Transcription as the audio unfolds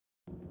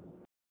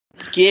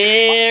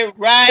Get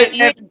right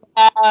with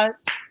God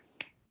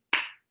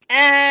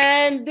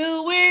and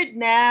do it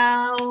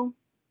now.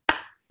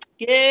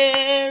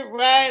 Get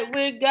right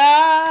with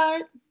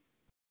God.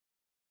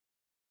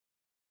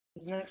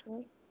 What's the next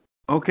one?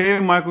 Okay,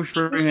 Michael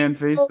Strahan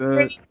face. He'll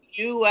bring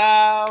you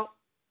out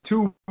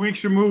 2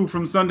 weeks removed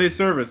from Sunday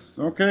service.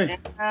 Okay.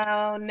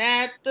 down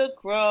at the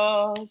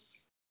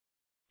cross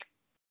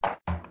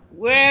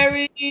where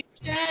he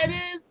shed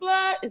his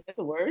blood. Is that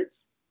the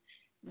words?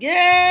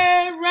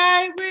 Get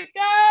right with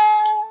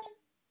God.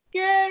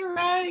 Get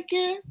right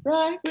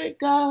with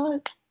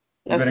God.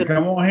 You better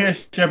come on here,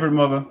 Shepherd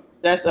Mother.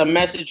 That's a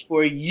message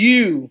for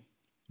you.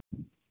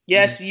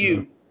 Yes,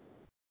 you.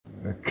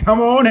 Come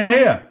on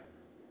here.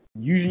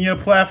 Using your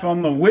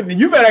platform to witness.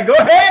 You better go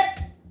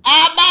ahead.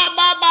 Ah, ba,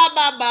 ba, ba,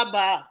 ba, ba,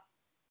 ba.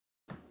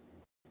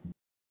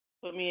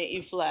 Put me in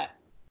E flat.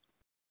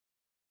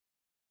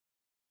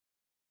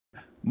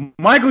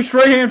 Michael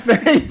Strahan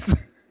face.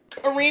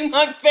 Kareem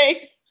Hunt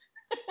face.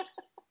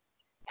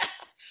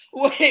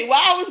 Wait, why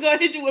I was gonna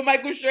hit you with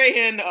Michael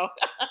Strahan though?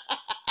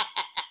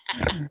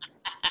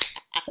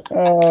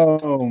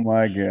 Oh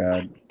my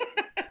God.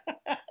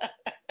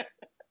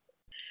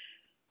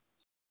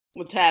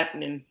 What's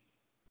happening?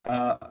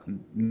 Not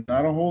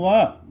a whole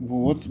lot.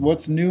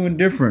 What's new and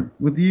different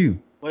with you?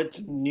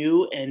 What's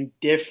new and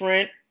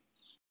different?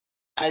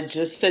 I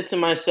just said to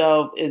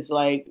myself, it's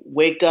like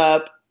wake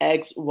up,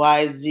 X,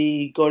 Y,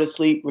 Z, go to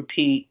sleep,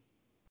 repeat.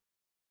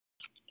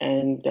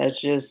 And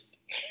that's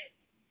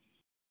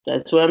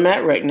where I'm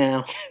at right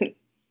now.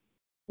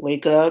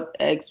 Wake up,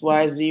 X,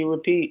 Y, Z,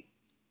 repeat.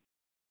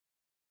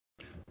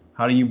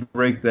 How do you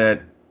break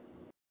that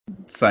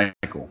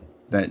cycle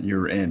that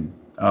you're in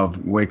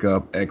of wake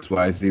up,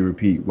 XYZ,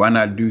 repeat? Why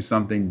not do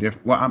something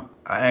different? Well,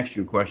 I asked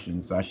you a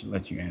question, so I should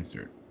let you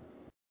answer it.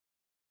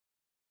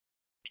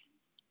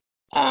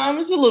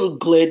 It's a little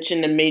glitch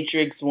in the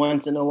matrix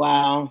once in a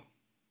while.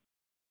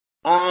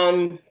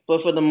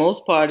 But for the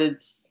most part,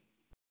 it's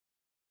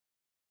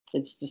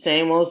the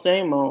same old,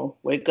 same old.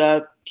 Wake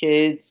up,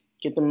 kids,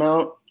 get them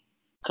out,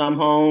 come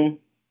home,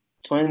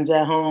 twins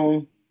at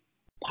home,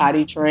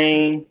 potty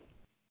train,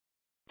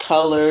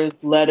 colors,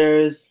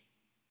 letters,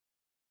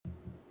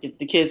 get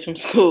the kids from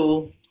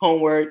school,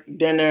 homework,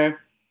 dinner,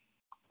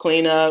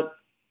 clean up,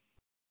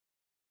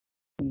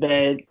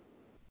 bed,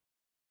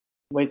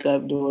 wake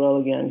up, do it all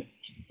again.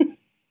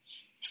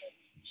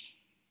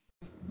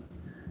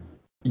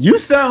 You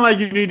sound like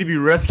you need to be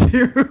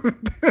rescued.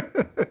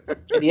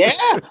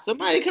 Yeah,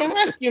 somebody can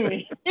rescue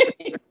me.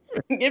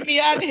 Get me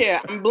out of here.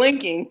 I'm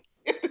blinking.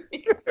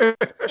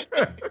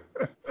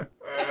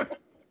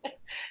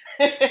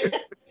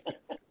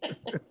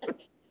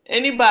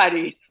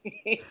 Anybody.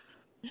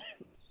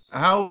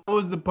 How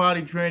was the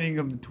potty training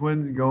of the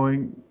twins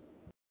going?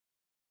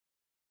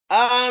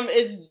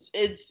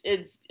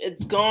 It's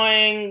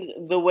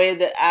going the way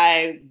that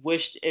I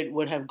wished it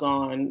would have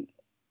gone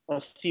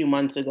a few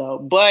months ago.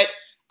 But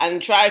I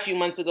didn't try a few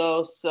months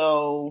ago,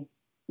 so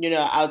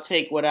I'll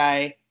take what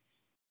I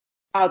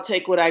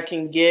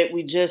can get.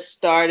 We just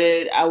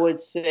started, I would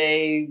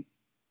say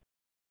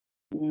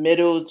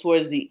middle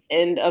towards the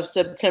end of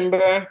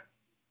September.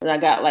 And I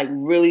got like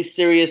really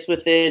serious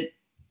with it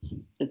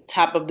the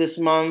top of this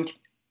month.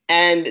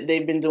 And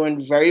they've been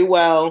doing very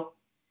well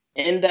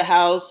in the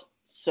house.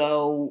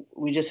 So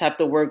we just have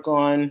to work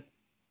on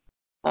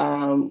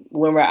when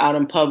we're out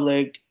in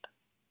public.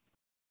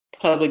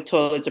 Public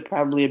toilets are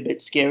probably a bit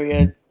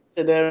scarier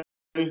to them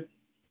than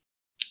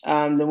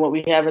what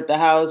we have at the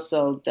house.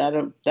 So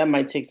that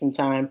might take some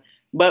time.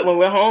 But when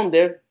we're home,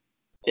 they're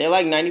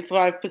like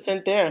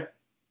 95% there.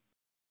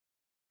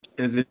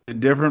 Is it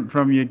different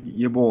from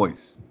your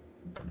boys?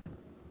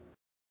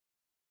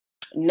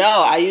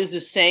 No, I use the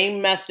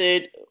same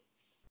method.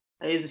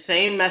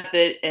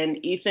 And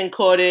Ethan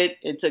caught it.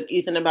 It took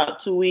Ethan about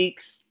 2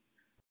 weeks.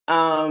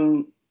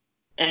 And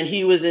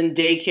he was in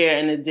daycare,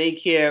 and the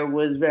daycare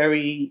was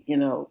very,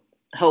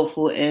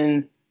 helpful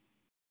in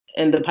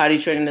the potty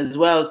training as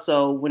well.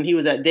 So when he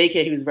was at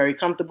daycare, he was very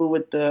comfortable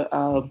with the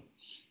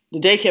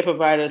daycare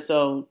provider,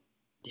 so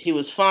he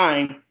was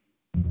fine.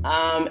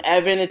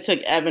 Evan, it took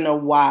Evan a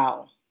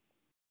while.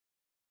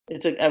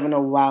 It took Evan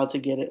a while to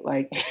get it,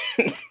 like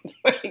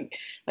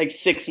like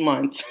 6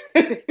 months.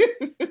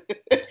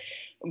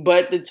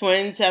 But the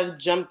twins have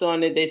jumped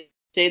on it. They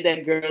say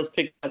that girls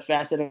pick up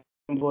faster than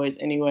boys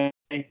anyway.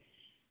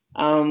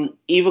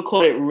 Eva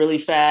caught it really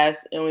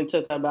fast. It only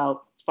took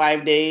about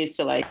 5 days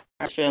to like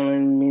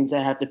feeling means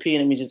I have to pee.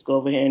 Let me just go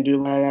over here and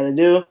do what I gotta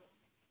do.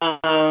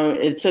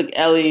 It took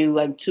Ellie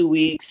like 2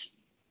 weeks,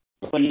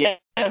 but yeah,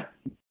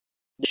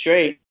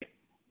 straight.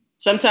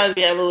 Sometimes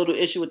we have a little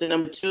issue with the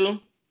number two,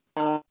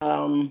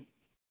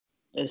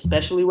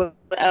 especially with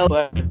Ellie.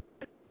 But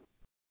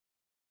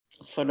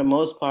for the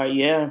most part,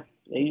 yeah,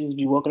 they just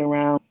be walking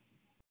around,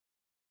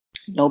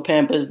 no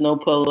Pampers, no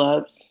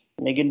pull-ups.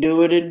 Make it do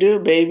what it do,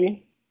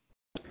 baby.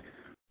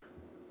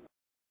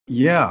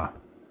 Yeah.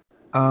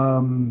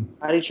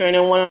 Body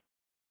training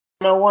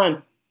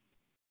 101.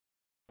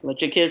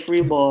 Let your kid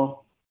free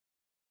ball.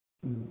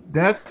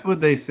 That's what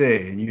they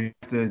say, and you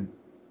have to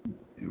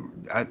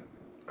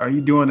are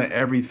you doing it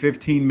every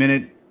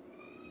 15-minute?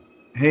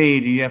 Hey,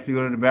 do you have to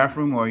go to the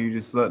bathroom, or are you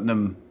just letting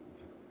them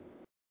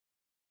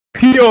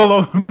pee all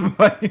over the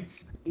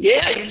place?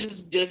 Yeah, you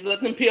just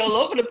let them pee all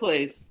over the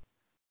place.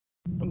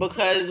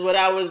 Because what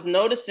I was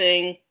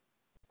noticing,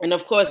 and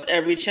of course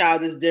every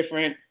child is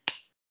different.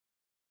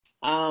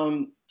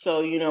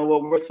 So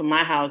what works for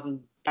my house is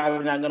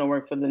probably not going to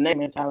work for the next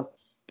man's house.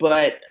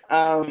 But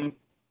I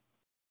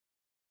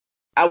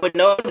would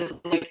notice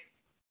like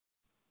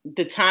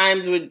the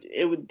times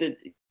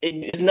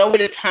it's nowhere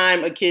to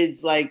time a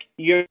kid's like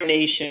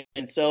urination.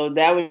 So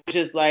that was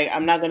just like,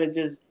 I'm not going to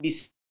just be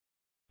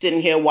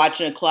sitting here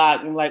watching a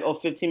clock and like, oh,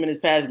 15 minutes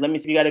passed. Let me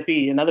see if you got to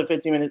pee. Another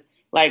 15 minutes.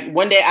 Like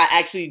one day I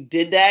actually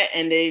did that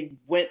and they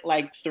went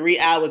like 3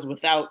 hours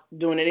without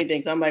doing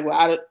anything. So I'm like,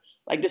 well,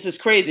 this is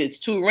crazy. It's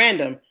too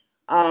random.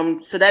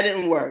 So that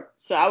didn't work.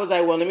 So I was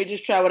like, well, let me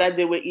just try what I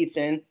did with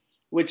Ethan,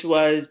 which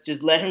was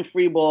just let him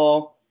free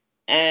ball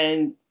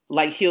and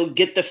like he'll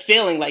get the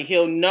feeling, like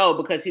he'll know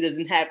because he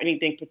doesn't have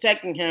anything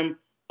protecting him.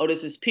 Oh,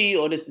 this is pee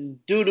or this is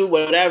doo-doo,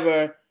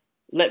 whatever.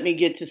 Let me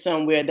get to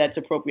somewhere that's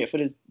appropriate for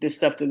this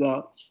stuff to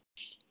go.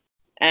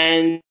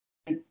 And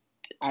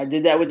I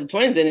did that with the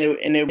twins, and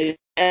it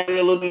took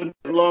a little bit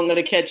longer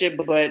to catch it,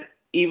 but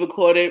Eva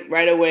caught it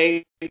right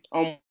away,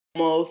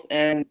 almost.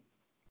 And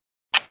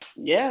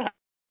yeah,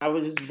 I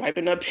was just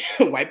wiping up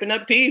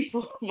pee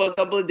for a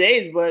couple of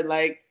days, but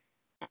like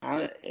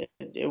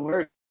it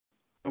worked.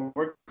 It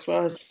works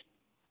for us.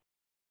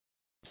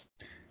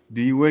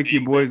 Do you wake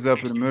your boys up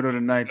in the middle of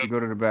the night to go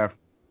to the bathroom?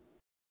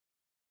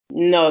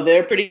 No,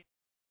 they're pretty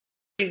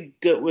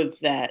good with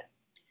that.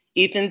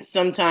 Ethan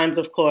sometimes,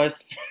 of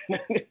course,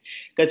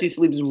 because he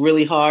sleeps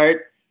really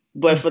hard.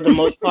 But for the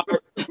most part,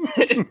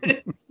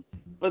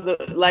 for the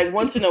like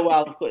once in a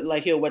while,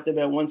 like he'll wet the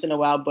bed once in a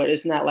while, but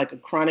it's not like a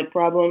chronic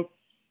problem.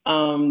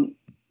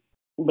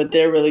 But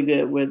they're really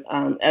good with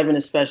Evan,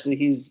 especially.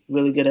 He's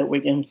really good at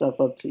waking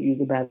himself up to use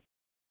the bathroom.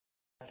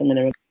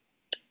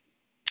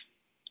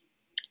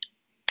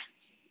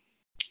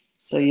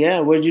 So yeah,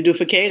 what did you do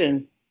for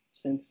Caden?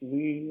 Since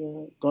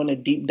we going to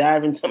deep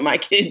dive into my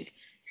kids.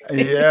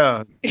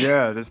 Yeah.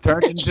 This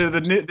turned into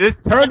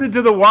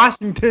the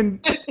Washington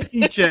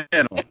P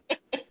channel.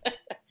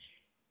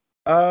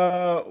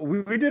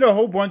 We did a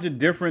whole bunch of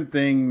different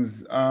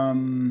things.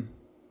 To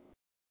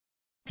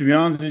be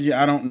honest with you,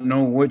 I don't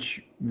know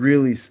which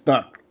really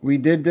stuck. We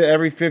did the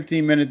every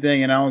 15-minute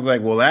thing, and I was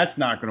like, well, that's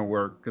not gonna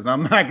work because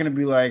I'm not gonna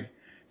be like,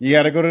 you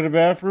gotta go to the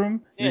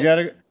bathroom. Yeah, you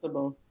gotta.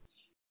 Possible.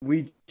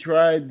 We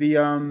tried the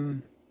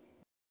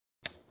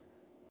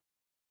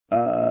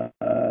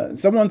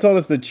someone told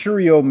us the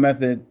Cheerio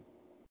method.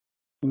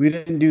 We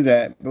didn't do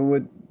that, but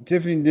what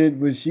Tiffany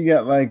did was she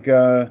got like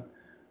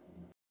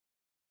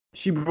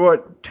she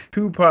brought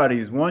two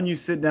potties. One you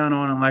sit down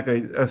on like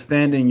a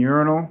standing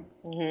urinal,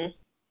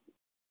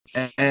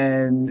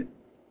 and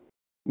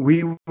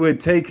we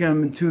would take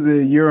him to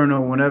the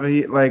urinal whenever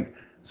he like.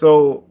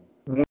 So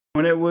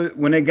when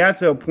it got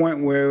to a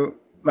point where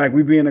like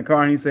we'd be in the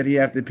car and he said he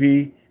have to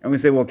pee, and we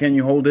say, well, can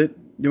you hold it?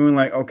 Doing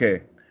like,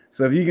 okay,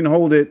 so if you can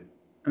hold it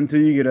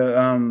until you get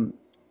a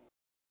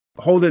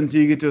hold it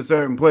until you get to a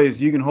certain place,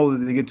 you can hold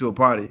it to get to a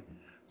potty.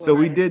 So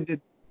we did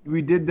the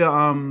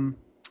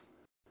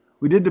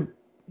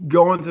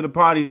go into the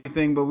potty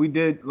thing, but we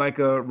did like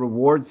a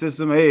reward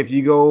system. Hey, if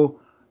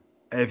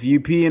you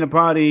pee in a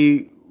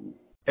potty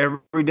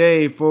every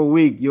day for a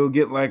week, you'll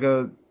get like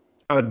a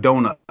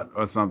donut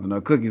or something,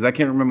 or cookies. I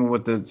can't remember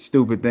what the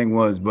stupid thing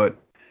was, but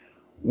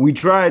we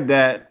tried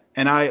that.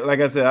 And like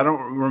I said, I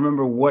don't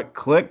remember what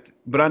clicked,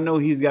 but I know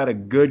he's got a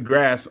good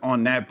grasp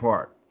on that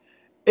part.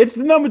 It's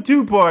the number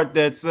 2 part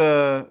that's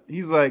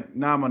he's like,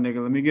 nah, my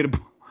nigga, let me get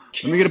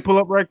a pull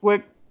up right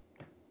quick.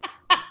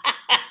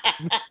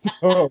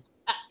 So,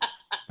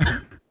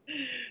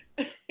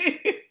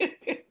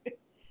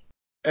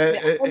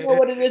 I don't know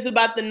what it is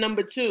about the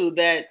number 2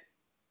 that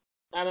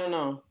I don't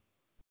know.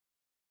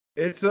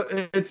 It's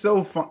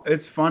so fun.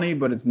 It's funny,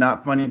 but it's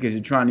not funny because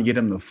you're trying to get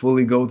him to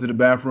fully go to the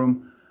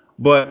bathroom.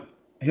 But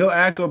he'll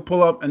ask or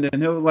pull up, and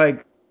then he'll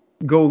like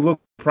go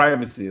look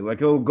privacy. Like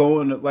he'll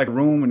go in like a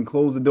room and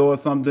close the door or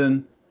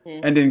something,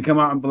 and then come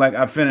out and be like,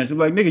 "I finished." I'm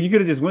like, "Nigga, you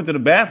could have just went to the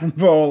bathroom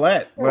for all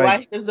that." Like,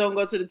 why just don't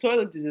go to the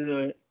toilet to do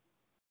it?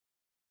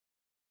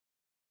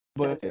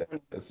 But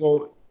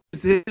so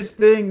his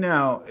thing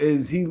now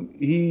is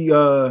he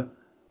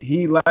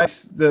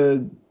likes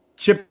the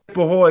Chip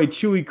Ahoy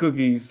Chewy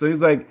cookies. So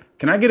he's like,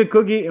 "Can I get a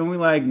cookie?" And we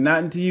like,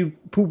 "Not until you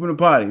poop in the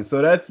potty."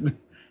 So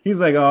he's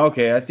like, "Oh,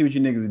 okay, I see what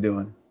you niggas are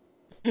doing.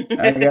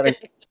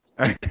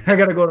 I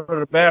gotta go to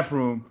the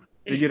bathroom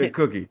to get a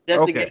cookie."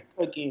 Just to get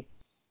a cookie.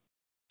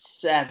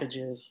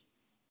 Savages.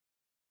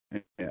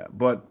 Yeah,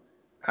 but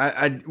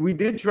we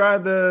did try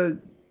the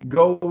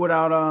go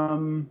without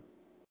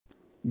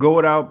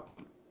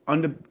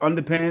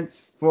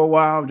underpants for a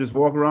while, just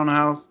walk around the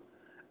house.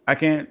 I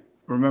can't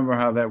remember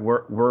how that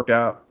worked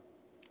out.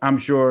 I'm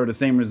sure the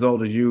same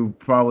result as you,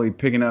 probably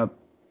picking up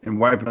and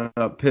wiping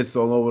up piss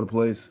all over the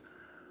place.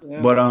 Yeah.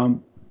 But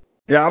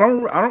yeah, I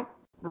don't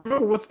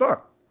remember what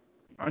stuck.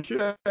 I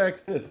should have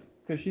asked Tiff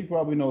because she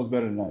probably knows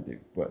better than I do.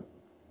 But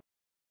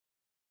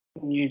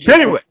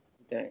anyway.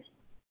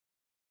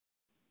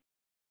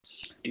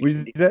 What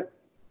you say?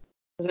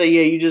 I say,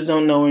 yeah, you just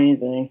don't know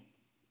anything.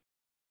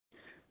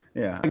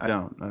 Yeah, I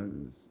don't.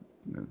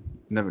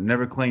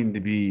 Never claimed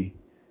to be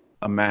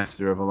a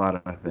master of a lot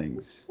of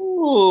things.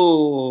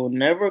 Ooh,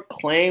 never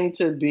claimed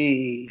to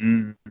be.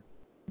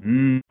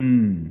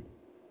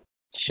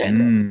 Shut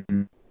up.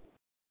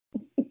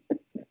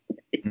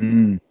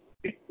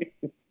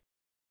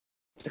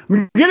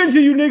 We get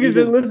into you niggas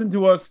that listen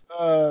to us.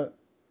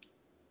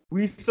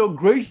 We so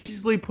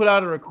graciously put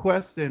out a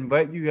request to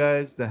invite you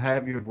guys to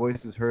have your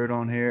voices heard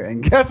on here.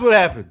 And guess what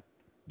happened?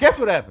 Guess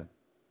what happened?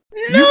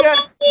 You guys...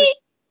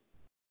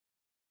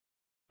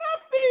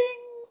 Nothing.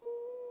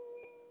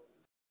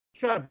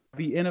 Try to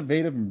be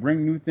innovative and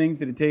bring new things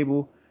to the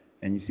table.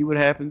 And you see what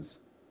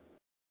happens?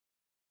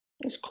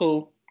 It's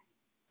cool.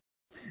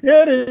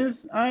 Yeah, it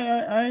is.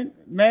 I ain't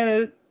mad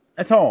at it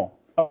at all.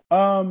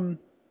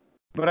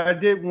 But I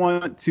did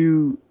want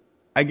to,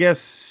 I guess,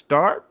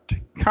 start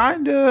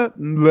kind of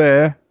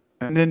there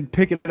and then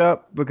pick it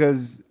up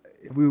because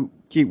if we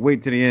keep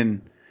wait to the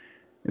end,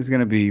 it's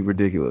going to be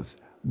ridiculous.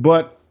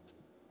 But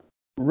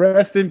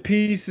rest in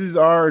pieces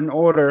are in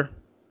order.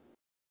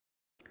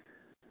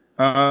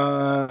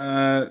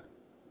 Hold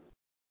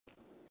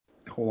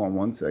on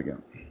one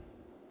second.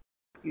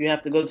 You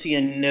have to go to your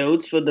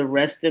notes for the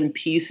rest in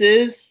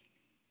pieces?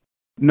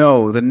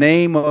 No, the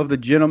name of the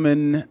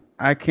gentleman,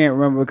 I can't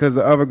remember because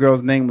the other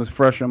girl's name was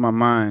fresh on my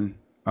mind.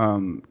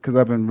 Because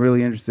I've been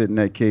really interested in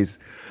that case.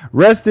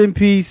 Rest in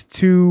peace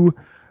to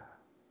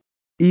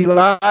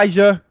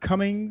Elijah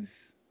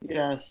Cummings.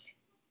 Yes.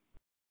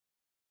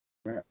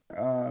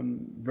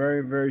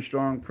 Very, very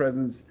strong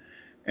presence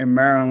in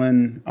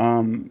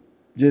Maryland.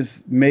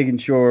 Just making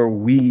sure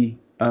we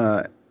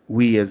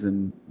as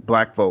in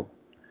black folk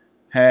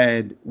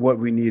had what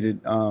we needed.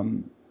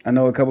 I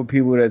know a couple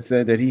people that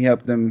said that he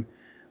helped them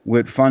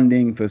with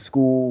funding for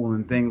school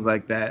and things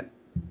like that.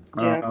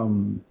 Yeah.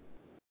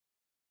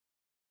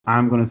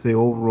 I'm going to say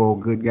overall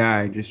good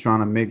guy, just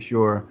trying to make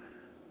sure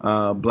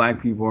black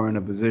people are in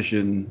a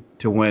position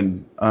to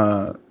win.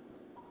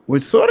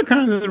 Which sort of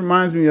kind of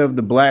reminds me of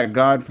the Black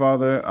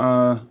Godfather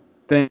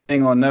thing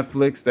on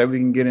Netflix that we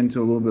can get into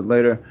a little bit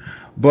later.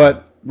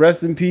 But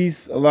rest in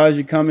peace,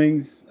 Elijah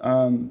Cummings.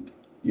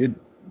 Your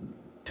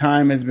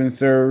time has been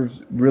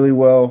served really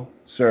well,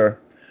 sir.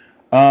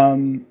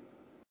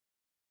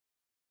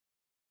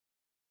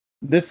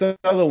 This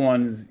other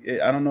one is,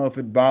 I don't know if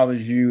it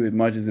bothers you as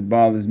much as it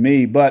bothers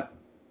me, but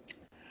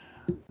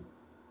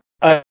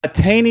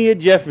Tania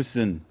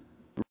Jefferson,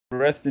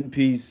 rest in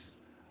peace.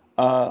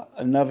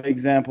 Another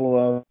example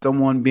of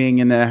someone being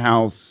in their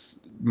house,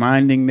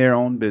 minding their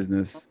own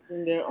business,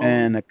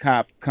 and a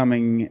cop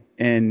coming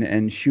in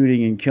and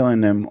shooting and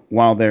killing them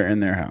while they're in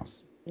their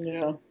house.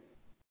 Yeah.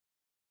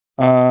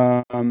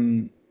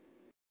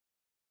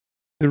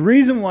 The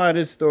reason why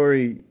this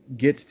story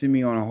gets to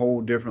me on a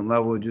whole different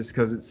level is just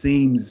because it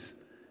seems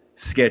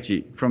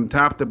sketchy from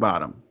top to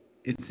bottom.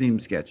 It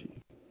seems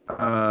sketchy.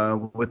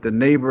 With the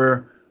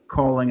neighbor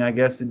calling, I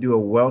guess, to do a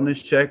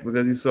wellness check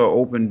because he saw an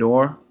open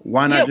door.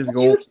 Why not just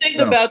go? What do you think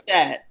about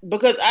that?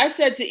 Because I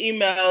said to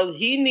email,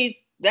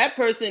 that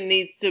person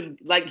needs to,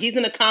 like, he's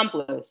an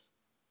accomplice.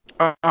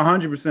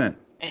 100%.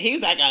 And he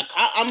was like,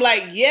 I'm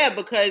like, yeah,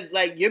 because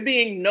like you're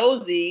being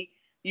nosy.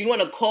 You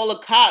want to call the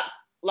cops.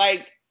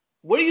 Like,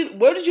 what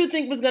did you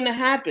think was going to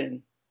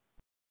happen?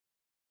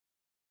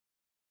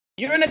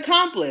 You're an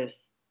accomplice.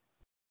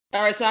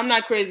 All right, so I'm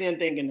not crazy in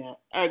thinking that. All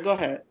right, go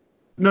ahead.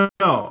 No.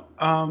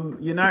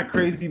 You're not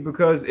crazy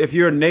because if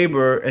you're a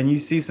neighbor and you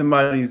see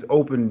somebody's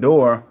open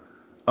door,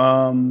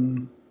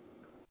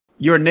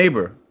 you're a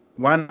neighbor.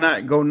 Why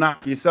not go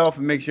knock yourself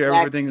and make sure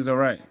everything is all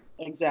right?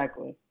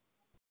 Exactly.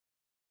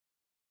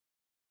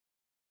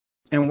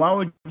 And why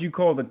would you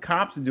call the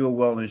cops to do a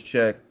wellness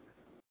check?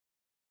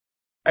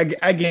 I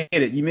get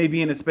it. You may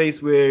be in a space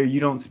where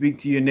you don't speak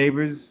to your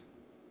neighbors.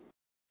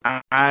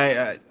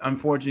 I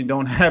unfortunately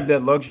don't have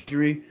that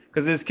luxury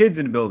because there's kids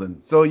in the building.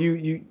 So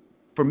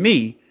for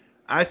me,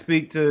 I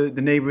speak to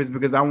the neighbors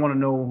because I want to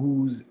know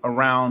who's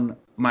around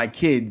my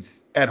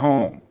kids at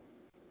home.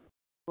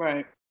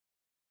 Right.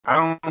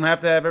 I don't have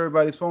to have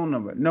everybody's phone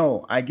number.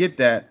 No, I get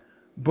that.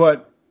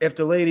 But if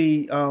the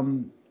lady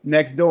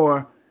next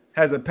door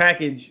has a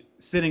package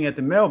sitting at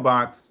the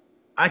mailbox,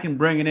 I can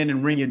bring it in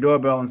and ring your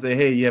doorbell and say,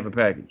 hey, you have a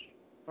package.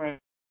 Right.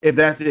 If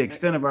that's the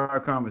extent of our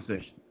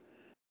conversation.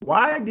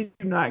 Why did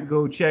you not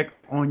go check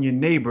on your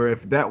neighbor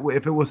if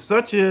it was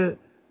such a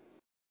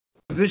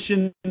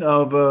position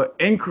of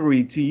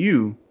inquiry to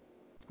you?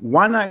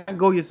 Why not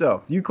go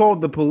yourself? You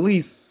called the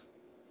police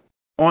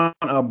on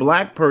a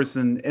black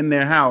person in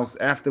their house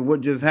after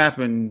what just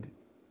happened,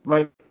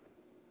 like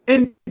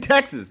in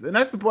Texas, and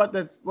that's the part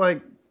that's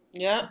like,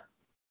 yeah.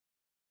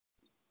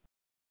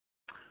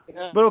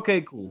 But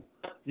okay, cool.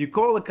 You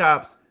call the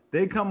cops,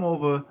 they come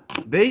over,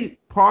 they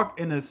park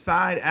in a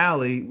side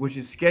alley, which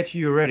is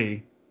sketchy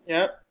already.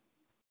 Yep.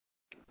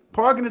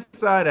 Park in a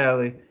side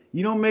alley.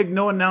 You don't make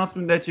no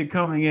announcement that you're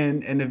coming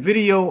in, and the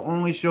video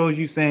only shows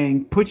you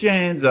saying, "Put your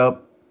hands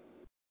up,"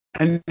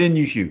 and then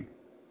you shoot.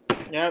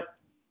 Yep.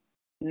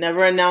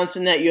 Never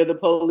announcing that you're the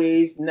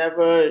police.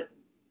 Never,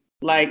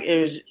 like,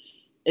 it's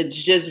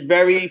just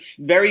very,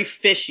 very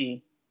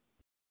fishy.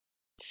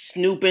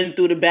 Snooping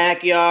through the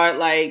backyard,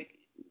 like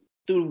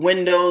through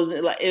windows.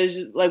 Like, it was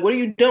just like, what are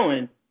you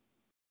doing?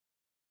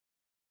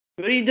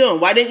 What are you doing?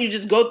 Why didn't you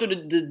just go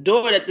through the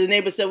door that the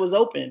neighbor said was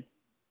open?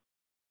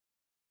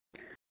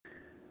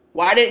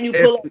 Why didn't you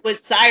pull up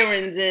with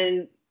sirens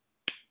and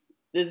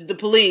this is the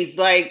police?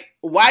 Like,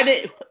 why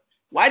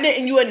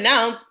didn't you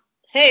announce,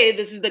 hey,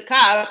 this is the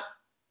cops?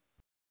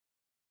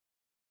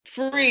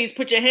 Freeze,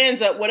 put your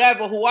hands up,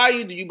 whatever. Who are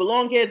you? Do you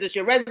belong here? Is this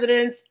your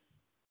residence?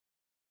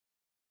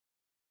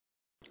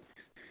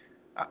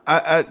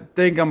 I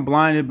think I'm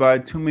blinded by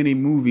too many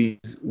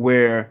movies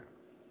where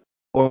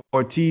or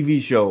TV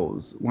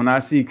shows when I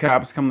see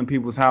cops come to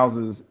people's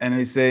houses and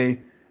they say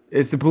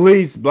it's the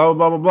police, blah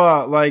blah blah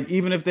blah blah. Like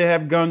even if they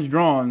have guns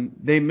drawn,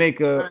 they make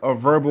a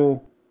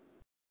verbal,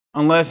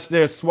 unless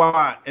they're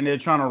SWAT and they're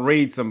trying to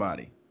raid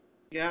somebody.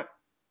 Yep.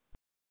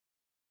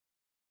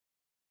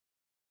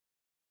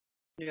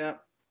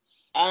 Yep.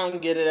 I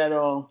don't get it at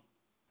all.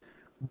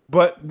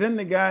 But then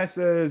the guy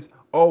says,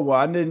 "Oh well,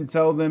 I didn't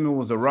tell them it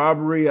was a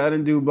robbery. I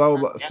didn't do blah blah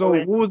blah." So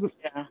what was it?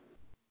 Yeah.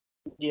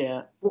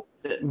 Yeah.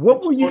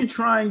 What were you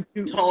trying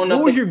to?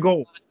 What was your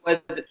goal?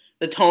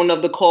 The tone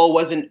of the call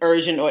wasn't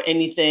urgent or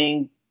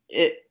anything.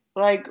 It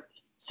like,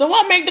 so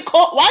why make the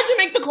call? Why'd you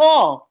make the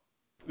call?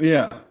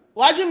 Yeah.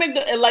 Why'd you make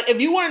the, like, if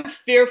you weren't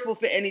fearful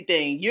for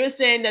anything? You're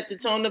saying that the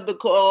tone of the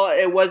call,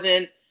 it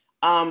wasn't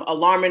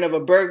alarming of a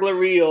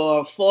burglary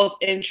or false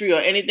entry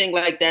or anything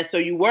like that. So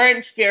you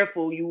weren't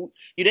fearful. You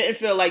didn't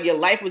feel like your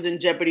life was in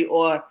jeopardy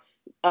or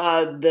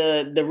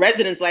the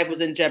resident's life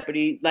was in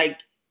jeopardy. Like,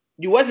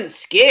 you wasn't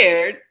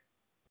scared.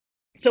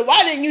 So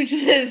why didn't you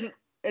just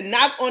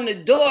knock on the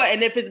door?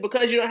 And if it's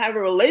because you don't have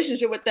a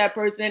relationship with that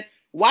person,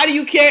 why do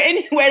you care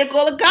anyway to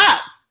call the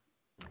cops?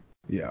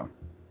 Yeah.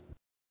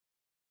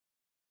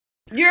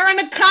 You're an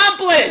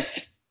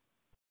accomplice.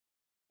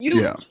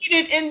 You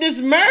cheated in this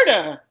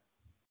murder.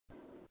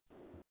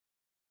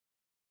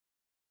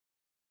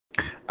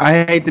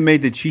 I hate to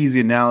make the cheesy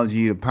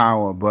analogy to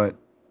power, but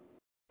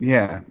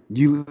yeah,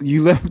 you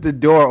left the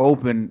door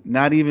open,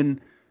 not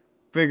even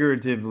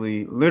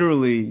figuratively,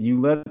 literally,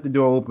 you let the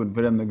door open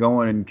for them to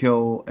go in and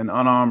kill an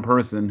unarmed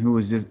person who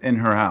was just in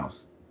her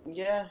house.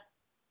 Yeah.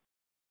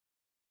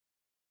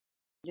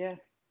 Yeah.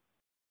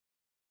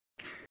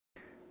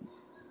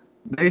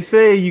 They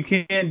say you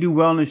can't do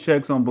wellness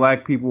checks on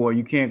black people or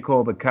you can't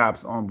call the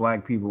cops on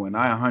black people, and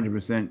I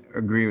 100%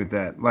 agree with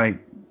that. Like,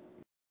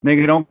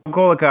 nigga, don't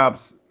call the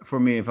cops for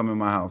me if I'm in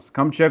my house.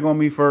 Come check on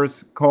me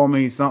first. Call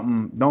me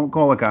something. Don't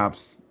call the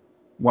cops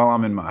while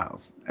I'm in my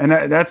house. And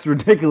that's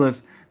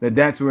ridiculous that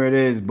that's where it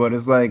is, but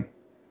it's like,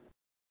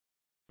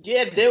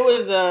 yeah, there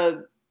was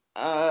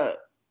our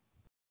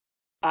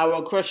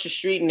across the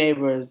street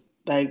neighbors,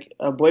 like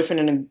a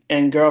boyfriend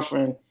and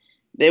girlfriend.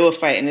 They were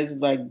fighting. This is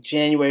like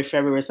January,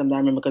 February, something I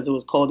remember because it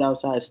was cold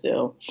outside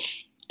still.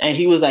 And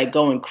he was like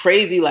going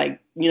crazy,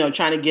 like,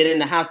 trying to get in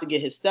the house to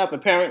get his stuff.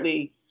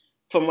 Apparently,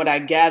 from what I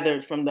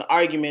gathered from the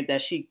argument,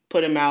 that she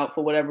put him out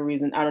for whatever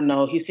reason. I don't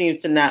know. He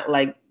seems to not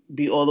like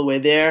be all the way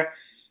there.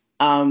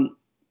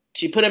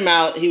 She put him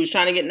out. He was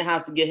trying to get in the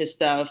house to get his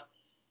stuff.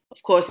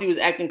 Of course, he was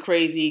acting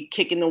crazy,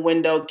 kicking the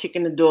window,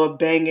 kicking the door,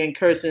 banging,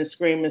 cursing,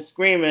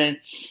 screaming.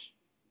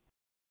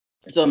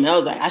 So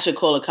Mel's like, I should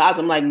call the cops.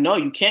 I'm like, no,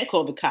 you can't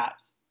call the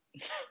cops.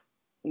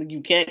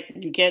 You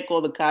can't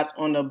call the cops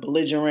on a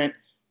belligerent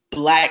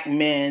black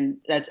man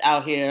that's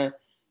out here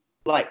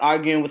like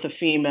arguing with a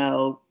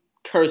female,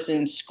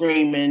 cursing,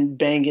 screaming,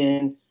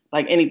 banging.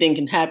 Like anything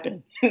can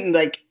happen.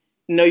 Like,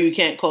 no, you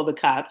can't call the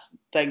cops.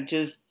 Like,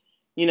 just,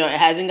 it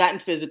hasn't gotten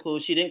physical.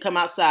 She didn't come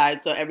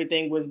outside, so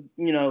everything was,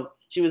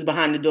 she was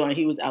behind the door and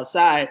he was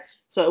outside.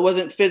 So it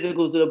wasn't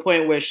physical to the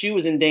point where she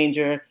was in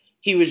danger.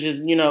 He was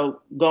just,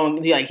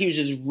 going, like, he was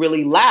just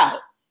really loud.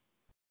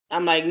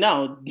 I'm like,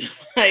 no,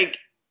 like,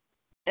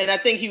 and I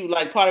think he,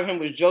 like, part of him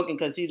was joking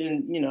because he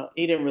didn't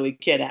really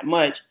care that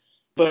much.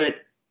 But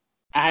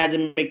I had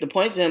to make the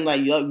point to him,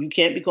 like, yo, you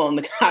can't be calling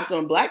the cops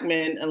on black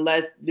men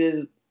unless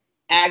there's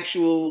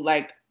actual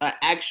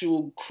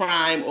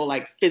crime or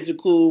like a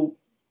physical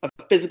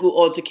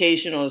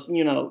altercation, or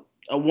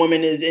a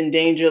woman is in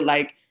danger.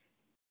 Like,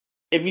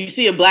 if you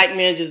see a black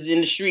man just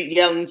in the street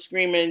yelling,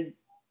 screaming,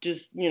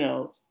 just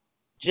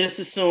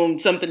assume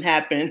something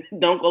happened.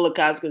 Don't call the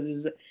cops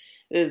because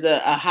there's a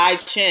high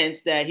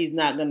chance that he's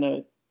not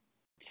gonna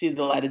see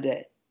the light of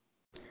day.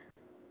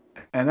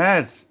 And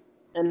that's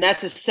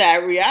a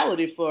sad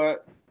reality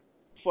for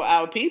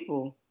our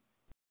people.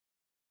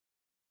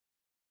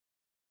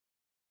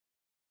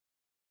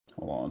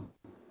 Hold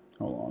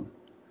on.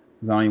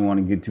 Because I don't even want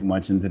to get too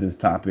much into this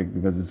topic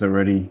because it's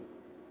already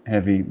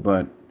heavy,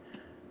 but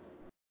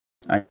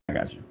I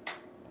got you.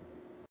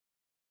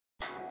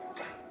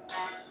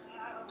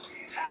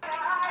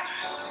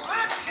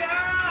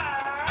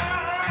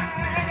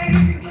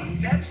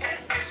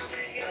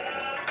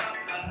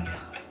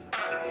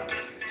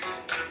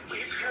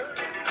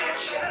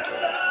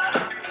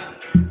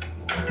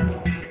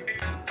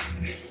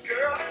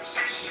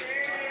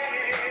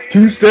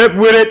 Two-step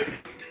with it.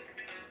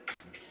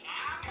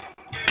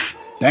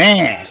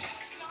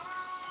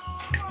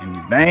 Dance.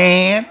 And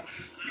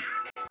dance.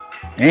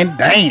 And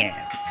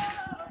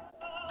dance.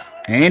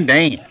 And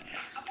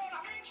dance.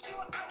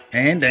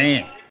 And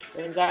dance.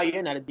 Thank God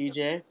you're not a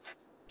DJ.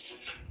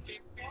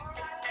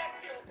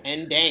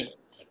 And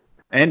dance.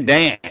 And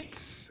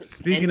dance.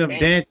 Speaking And of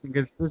dance. dancing,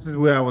 because this is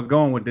where I was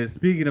going with this.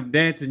 Speaking of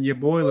dancing, your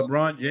boy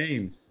LeBron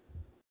James.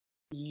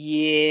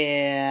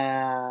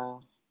 Yeah.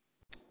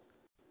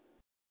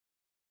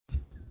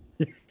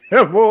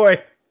 Your boy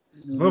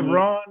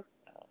LeBron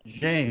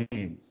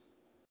James.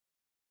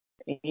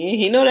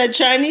 He know that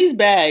Chinese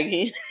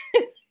bag.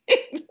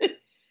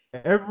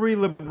 Every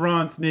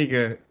LeBron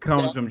sneaker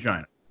comes from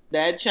China.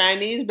 That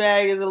Chinese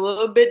bag is a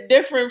little bit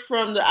different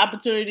from the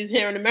opportunities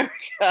here in America.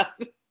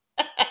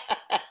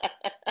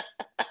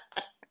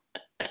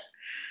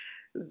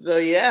 So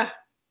yeah,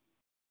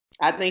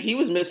 I think he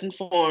was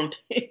misinformed.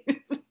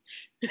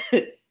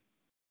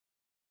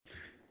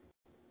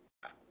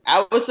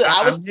 I was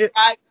surprised.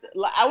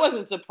 I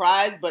wasn't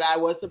surprised, but I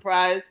was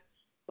surprised.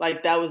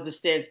 Like that was the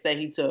stance that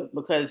he took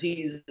because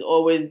he's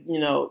always,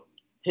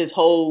 his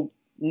whole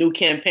new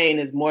campaign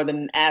is more than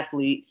an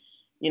athlete.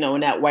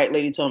 When that white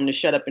lady told him to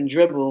shut up and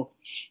dribble,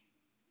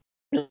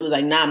 it was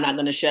like, nah, I'm not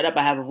going to shut up.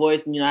 I have a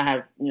voice, and I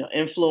have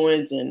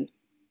influence. And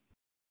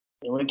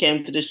when it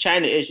came to this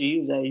China issue, he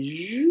was like,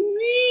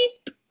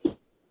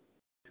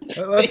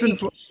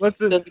 let's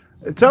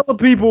tell the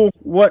people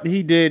what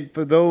he did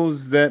for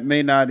those that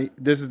may not.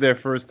 This is their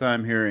first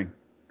time hearing.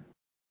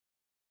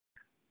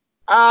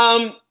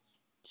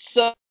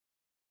 So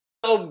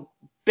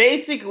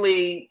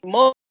basically,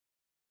 most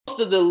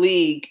of the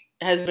league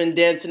has been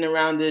dancing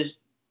around this,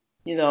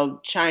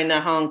 China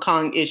Hong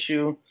Kong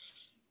issue.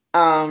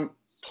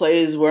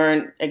 Players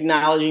weren't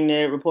acknowledging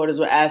it. Reporters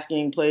were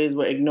asking. Players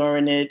were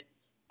ignoring it.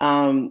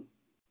 And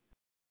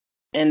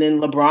then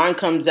LeBron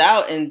comes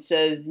out and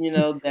says,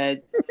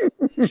 that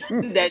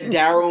that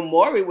Daryl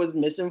Morey was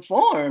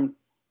misinformed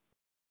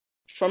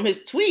from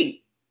his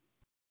tweet.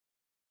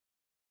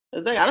 I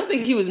don't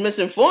think he was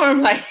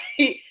misinformed.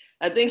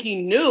 I think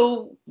he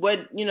knew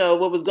what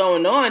was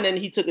going on, and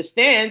he took a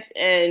stance,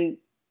 and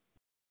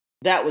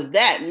that was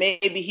that.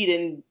 Maybe he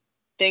didn't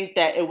think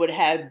that it would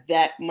have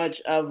that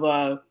much of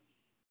a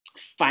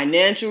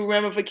financial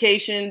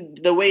ramification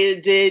the way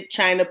it did.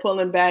 China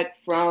pulling back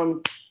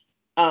from,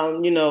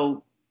 all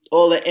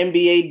the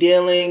NBA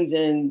dealings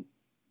and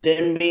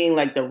them being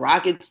like the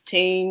Rockets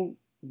team,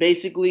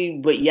 basically,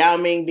 but Yao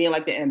Ming being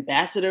like the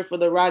ambassador for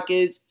the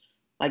Rockets,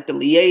 like the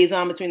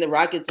liaison between the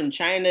Rockets and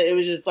China. It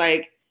was just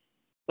like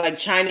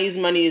Chinese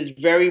money is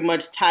very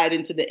much tied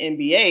into the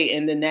NBA.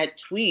 And then that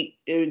tweet,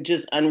 it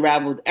just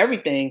unraveled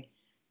everything.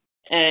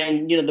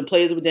 And, the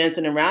players were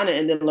dancing around it.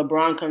 And then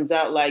LeBron comes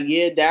out like,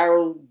 yeah,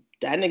 Daryl,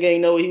 that nigga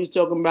ain't know what he was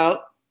talking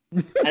about.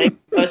 I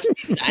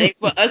ain't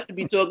for us to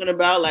be talking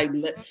about. Like,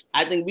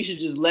 I think we should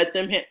just let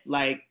them hit.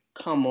 Like,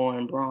 come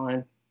on,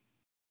 Bron.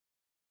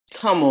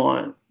 Come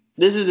on.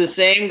 This is the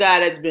same guy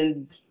that's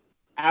been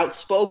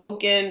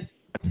outspoken,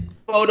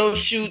 photo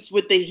shoots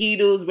with the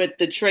Heatles, with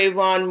the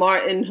Trayvon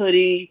Martin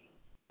hoodie,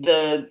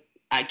 the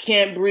I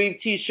Can't Breathe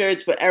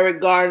t-shirts for Eric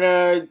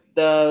Garner,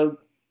 the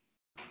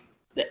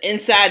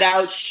Inside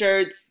Out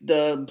shirts,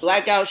 the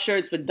Blackout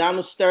shirts for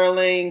Donald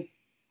Sterling.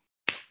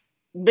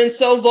 Been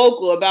so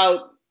vocal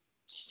about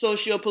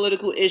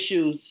socio-political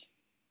issues.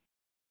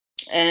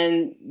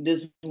 And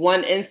this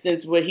one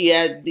instance where he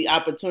had the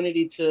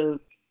opportunity to,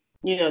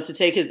 to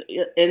take his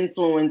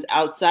influence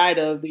outside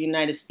of the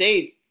United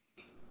States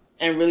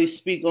and really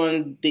speak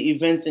on the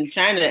events in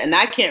China. And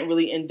I can't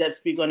really in-depth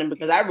speak on them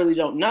because I really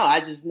don't know. I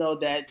just know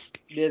that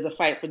there's a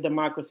fight for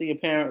democracy,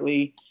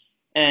 apparently,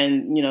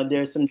 and,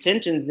 there's some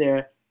tensions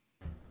there.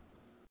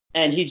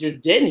 And he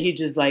just didn't. He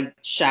just,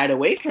 shied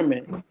away from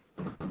it.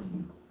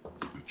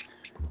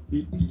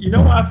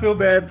 I feel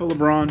bad for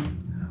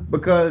LeBron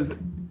because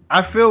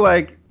I feel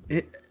like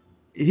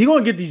he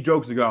gonna get these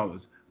jokes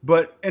regardless.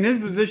 But in his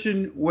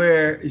position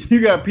where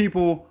you got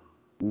people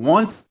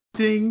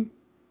wanting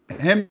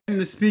him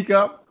to speak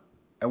up,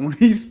 and when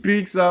he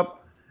speaks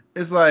up,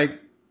 it's like,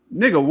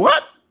 nigga,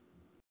 what?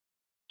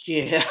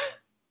 Yeah.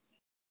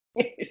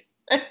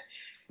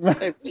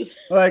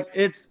 Like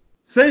it's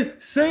say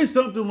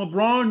something,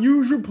 LeBron.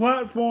 Use your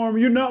platform.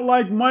 You're not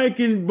like Mike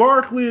and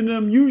Barkley and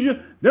them.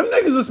 Them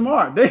niggas are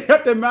smart. They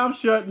kept their mouth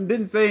shut and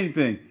didn't say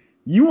anything.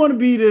 You want to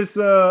be this?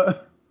 I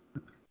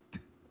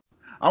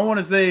want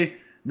to say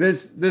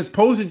this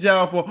poster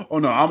child for. Oh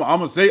no, I'm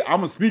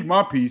gonna speak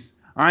my piece.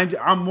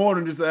 I'm more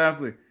than just an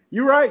athlete.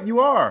 You're right. You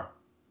are.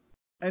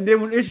 And then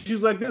when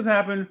issues like this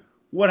happen,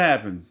 what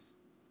happens?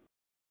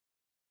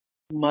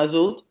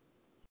 Muzzled.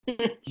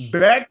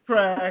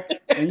 Backtrack,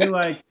 and you're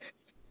like,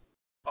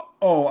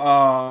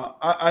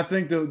 I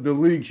think the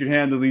league should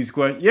handle these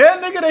questions.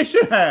 Yeah, nigga, they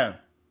should have.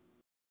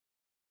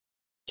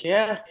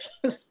 Yeah.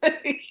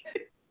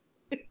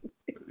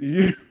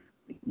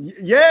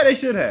 Yeah, they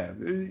should have.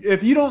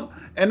 If you don't,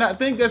 and I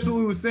think that's what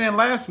we were saying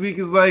last week,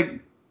 is like,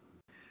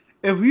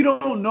 if we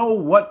don't know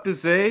what to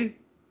say,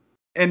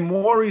 in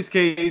Morey's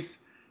case,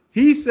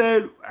 He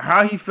said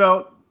how he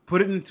felt,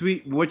 put it in a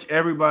tweet, which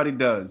everybody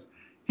does.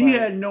 He Right.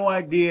 had no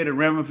idea the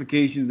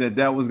ramifications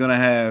that was going to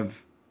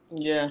have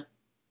Yeah.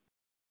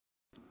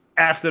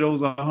 after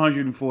those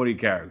 140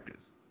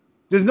 characters.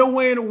 There's no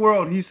way in the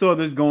world he saw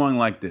this going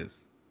like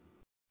this.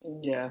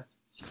 Yeah.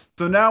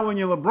 So now when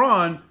you're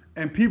LeBron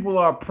and people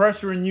are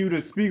pressuring you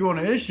to speak on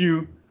an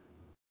issue,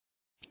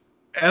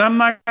 and I'm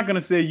not going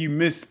to say you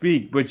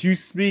misspeak, but you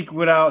speak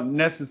without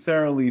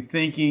necessarily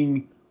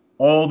thinking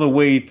all the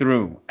way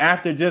through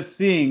after just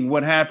seeing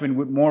what happened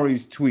with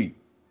Maury's tweet.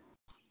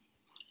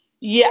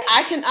 Yeah,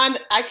 I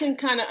can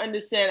kind of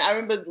understand. I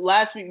remember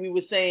last week we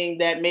were saying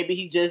that maybe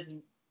he just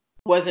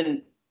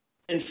wasn't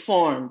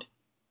informed.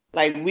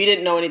 Like we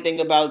didn't know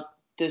anything about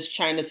this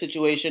China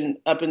situation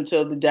up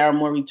until the Daryl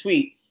Morey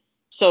tweet.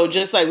 So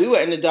just like we were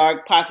in the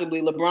dark,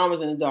 possibly LeBron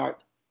was in the dark.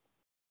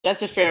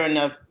 That's a fair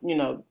enough,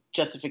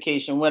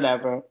 justification,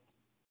 whatever.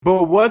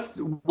 But what's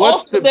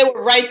Also, the they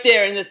were right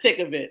there in the thick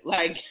of it.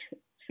 Like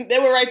they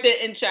were right there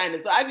in China.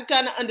 So I could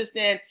kind of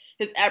understand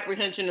his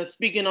apprehension of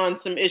speaking on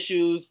some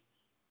issues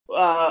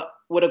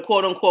with a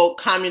quote unquote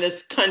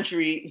communist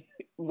country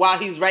while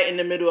he's right in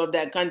the middle of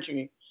that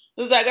country.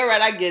 It's like, all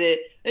right, I get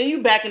it. And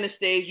you back in the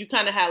States, you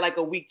kind of had like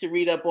a week to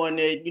read up on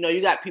it.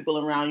 You got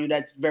people around you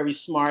that's very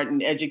smart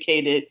and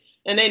educated,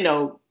 and they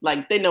know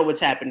what's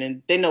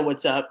happening. They know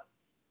what's up.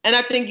 And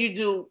I think you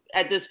do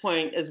at this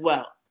point as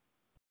well.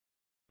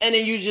 And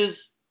then you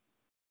just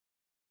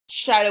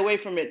shied away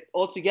from it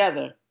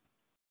altogether.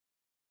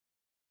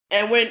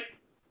 And when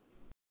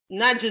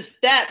not just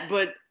that,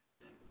 but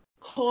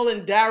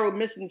calling Daryl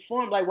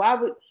misinformed, like why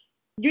would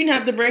you didn't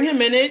have to bring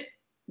him in it?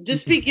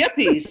 Just speak your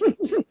piece.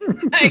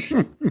 Like,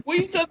 what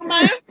are you talking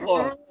about him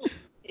for?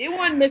 He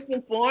wasn't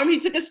misinformed. He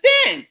took a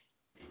stance.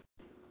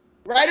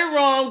 Right or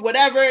wrong,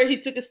 whatever, he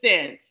took a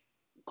stance.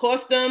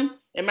 Cost him.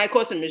 It might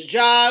cost him his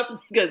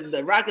job because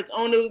the Rockets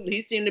owner,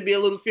 he seemed to be a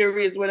little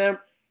furious with him.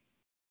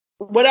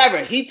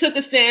 Whatever. He took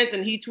a stance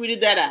and he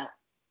tweeted that out.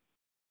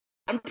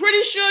 I'm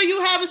pretty sure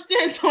you have a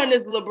stance on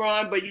this,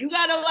 LeBron, but you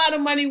got a lot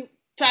of money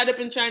tied up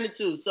in China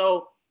too.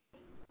 So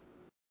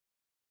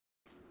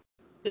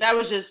that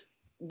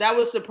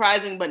was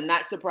surprising, but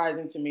not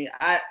surprising to me.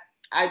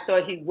 I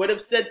thought he would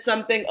have said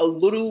something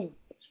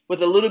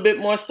with a little bit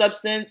more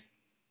substance,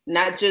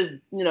 not just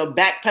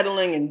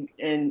backpedaling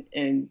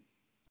and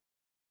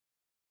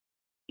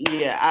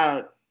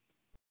yeah.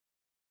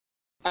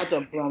 I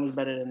thought Brown was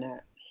better than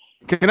that.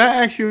 Can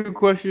I ask you a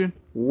question?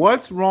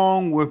 What's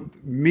wrong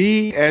with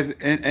me as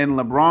in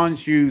LeBron's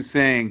shoes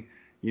saying,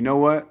 you know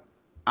what?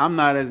 I'm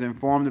not as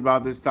informed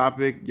about this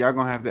topic. Y'all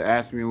gonna have to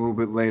ask me a little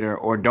bit later,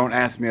 or don't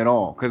ask me at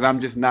all, because I'm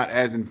just not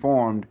as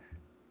informed.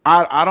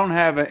 I don't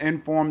have an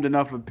informed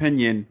enough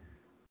opinion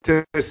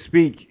to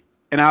speak,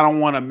 and I don't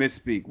want to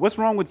misspeak. What's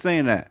wrong with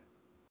saying that?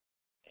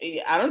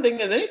 I don't think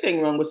there's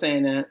anything wrong with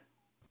saying that.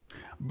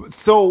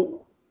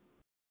 So,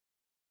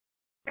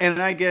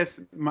 and I guess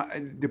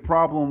the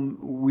problem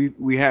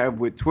we have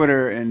with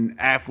Twitter and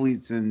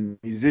athletes and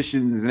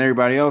musicians and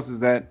everybody else is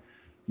that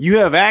you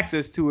have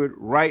access to it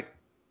right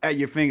at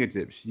your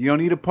fingertips. You don't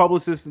need a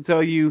publicist to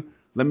tell you,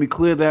 let me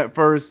clear that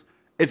first.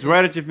 It's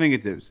right at your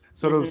fingertips.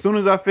 So as soon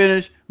as I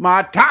finish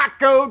my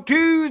Taco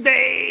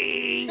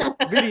Tuesday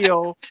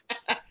video,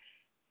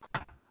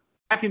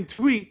 I can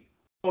tweet,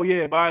 oh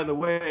yeah, by the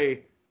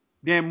way,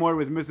 Dan Moore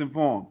was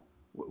misinformed.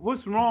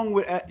 What's wrong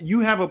with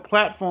you have a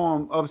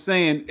platform of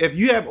saying, if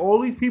you have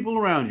all these people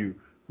around you,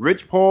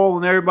 Rich Paul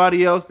and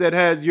everybody else that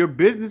has your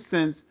business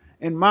sense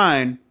in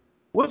mind,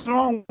 what's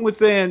wrong with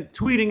saying,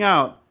 tweeting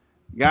out,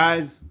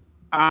 guys,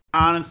 I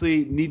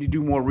honestly need to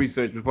do more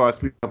research before I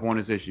speak up on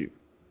this issue.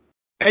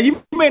 And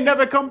you may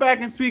never come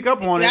back and speak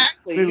up on it.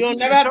 Exactly. You'll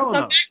never have to come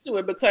back to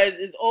it because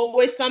it's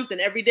always something.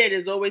 Every day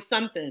there's always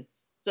something.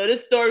 So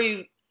this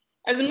story,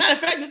 as a matter of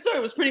fact, the story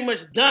was pretty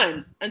much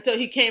done until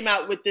he came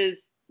out with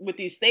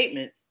these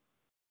statements.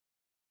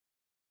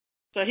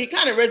 So he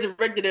kind of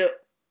resurrected it,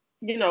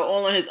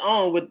 all on his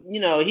own with,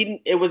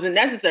 it wasn't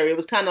necessary. It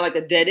was kind of like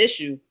a dead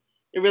issue.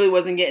 It really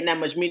wasn't getting that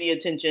much media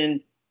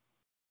attention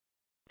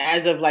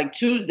as of like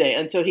Tuesday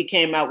until he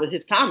came out with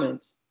his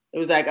comments. It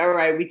was like, all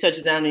right, we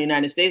touched down in the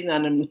United States now.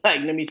 And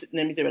like, let me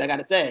say what I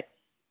gotta say.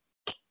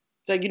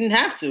 It's like you didn't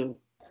have to.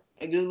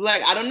 Like, just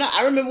like I don't know.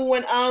 I remember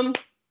when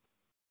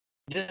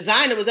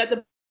Designer was at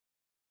the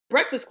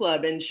Breakfast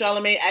Club and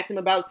Charlamagne asked him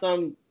about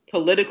some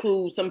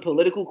political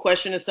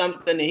question or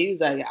something, and he was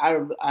like,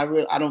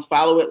 I don't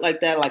follow it like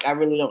that. Like I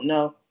really don't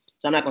know,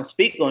 so I'm not gonna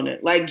speak on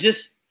it. Like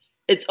just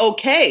it's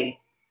okay.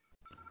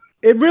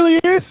 It really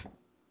is.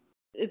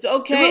 It's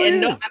okay. Really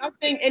and no, I don't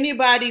think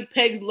anybody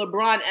pegs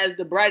LeBron as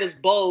the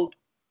brightest bulb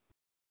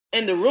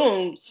in the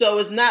room. So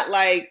it's not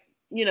like,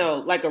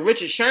 like a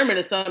Richard Sherman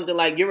or something,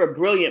 like you're a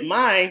brilliant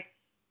mind.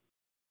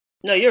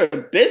 No, you're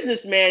a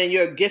businessman and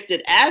you're a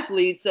gifted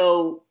athlete.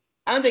 So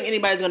I don't think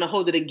anybody's going to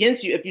hold it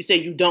against you if you say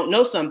you don't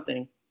know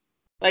something.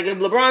 Like if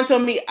LeBron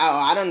told me, oh,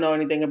 I don't know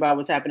anything about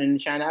what's happening in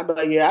China, I'd be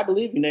like, yeah, I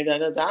believe you,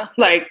 nigga.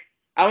 Like,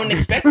 I wouldn't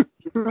expect,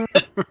 you know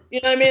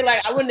what I mean? Like,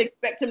 I wouldn't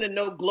expect him to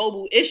know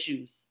global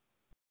issues.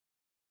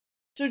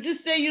 So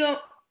just say you don't,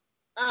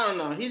 I don't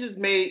know. He just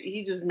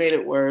made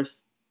it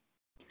worse.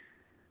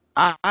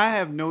 I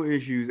have no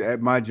issues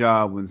at my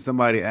job when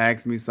somebody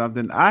asks me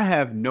something. I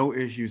have no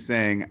issue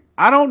saying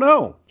I don't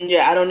know.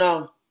 Yeah, I don't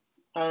know.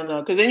 I don't know.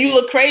 Because then you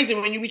look crazy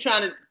when you be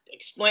trying to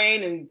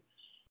explain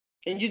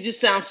and you just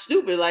sound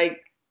stupid.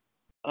 Like,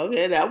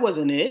 okay, that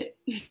wasn't it.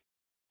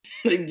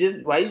 Like,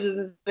 just why you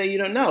just say you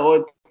don't know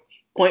or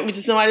point me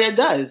to somebody that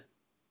does.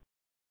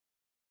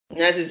 And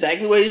that's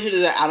exactly what you should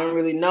have said. I don't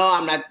really know.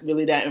 I'm not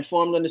really that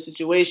informed on the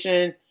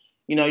situation.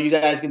 You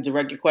guys can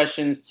direct your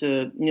questions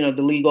to, the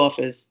league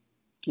office.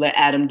 Let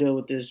Adam deal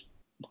with this.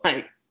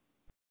 Like,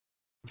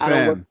 I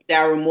don't work Fam, with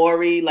Daryl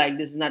Morey. Like,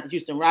 this is not the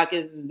Houston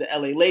Rockets. This is the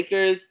LA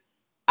Lakers.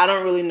 I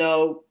don't really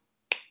know.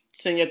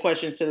 Send your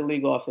questions to the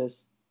league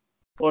office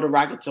or the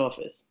Rockets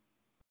office.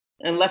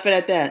 And left it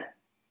at that.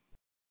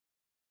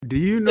 do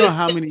you know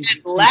how many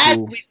Last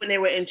people, week when they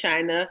were in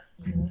China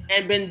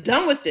and been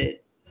done with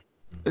it.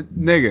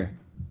 nigga?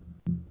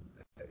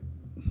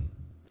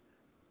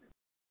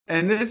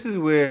 And this is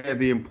where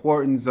the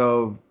importance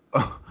of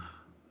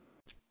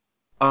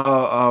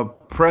a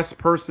press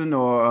person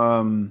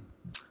or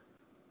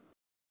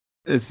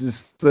it's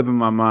just slipping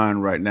my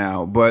mind right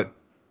now, but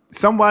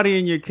somebody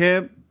in your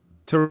camp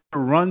to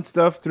run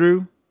stuff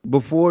through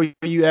before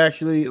you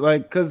actually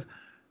like, because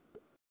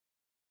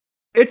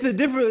it's a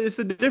different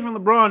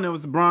LeBron than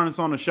was LeBron that's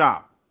on the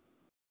shop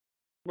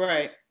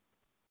Right.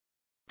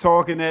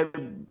 talking that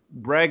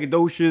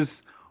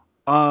braggadocious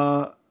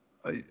uh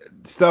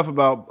stuff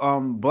about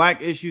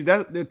black issues.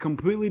 That's a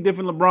completely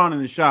different LeBron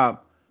in the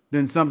shop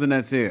than something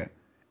that's here.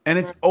 And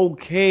it's Right.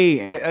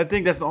 okay. I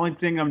think that's the only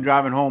thing I'm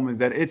driving home is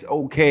that it's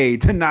okay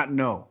to not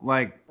know.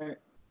 Like, Right.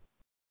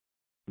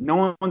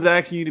 no one's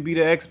asking you to be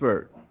the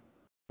expert.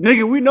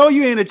 Nigga, we know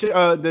you ain't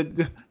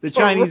the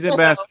Chinese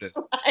ambassador.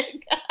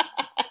 Like,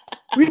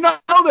 We know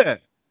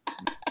that.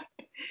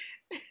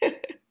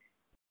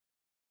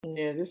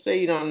 yeah, just say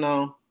you don't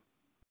know.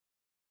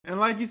 And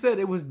like you said,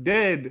 it was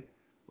dead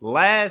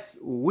last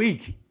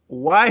week.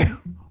 Why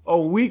a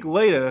week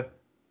later?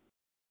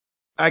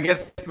 I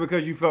guess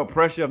because you felt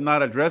pressure of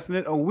not addressing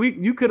it. A week,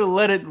 you could have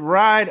let it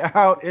ride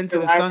out into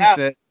the Ride out.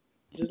 sunset,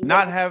 Just let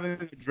not it, having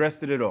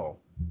addressed it at all.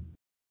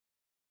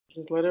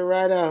 just let it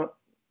ride out.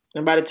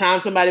 And by the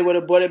time somebody would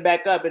have brought it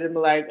back up, it'd be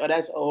like, oh,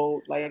 that's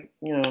old. Like,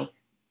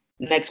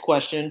 next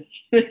question.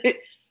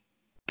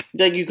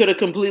 Like you could have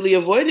completely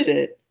avoided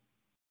it.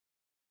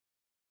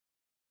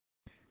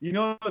 You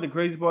know what the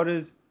crazy part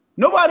is?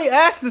 Nobody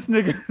asked this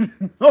nigga.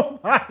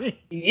 nobody,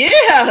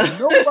 Yeah.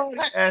 nobody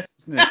asked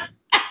this nigga.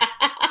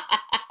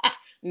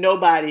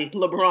 Nobody.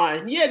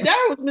 LeBron. Yeah,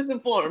 Darren was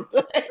misinformed.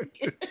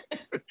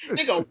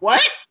 Nigga,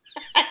 what?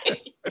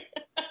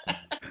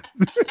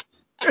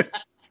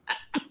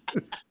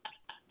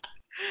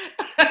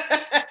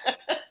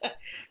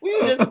 We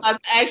were just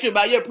about to ask you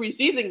about your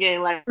preseason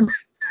game. Like,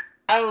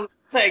 I don't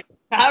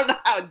know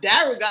how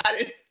Darren got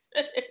it.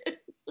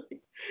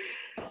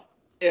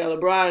 Yeah,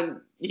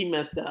 LeBron, he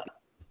messed up.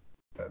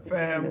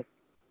 Fam.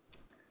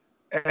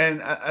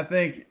 And I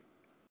think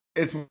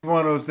it's one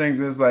of those things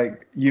where it's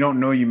like you don't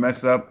know you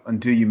mess up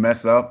until you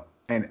mess up,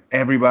 and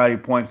everybody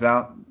points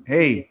out,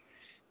 "Hey,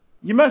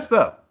 you messed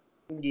up."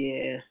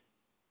 Yeah.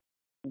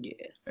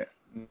 Yeah.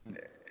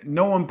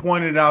 No one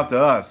pointed it out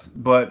to us,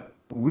 but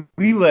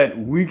we let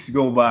weeks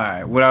go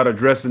by without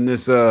addressing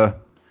this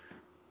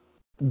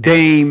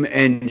Dame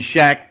and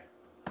Shaq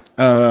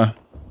uh,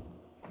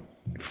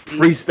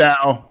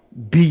 freestyle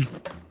beef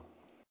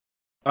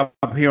up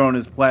here on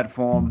this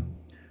platform.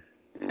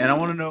 And I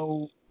want to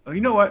know,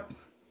 you know what?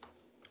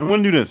 I'm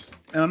going to do this,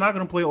 and I'm not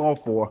going to play all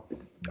four.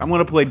 I'm going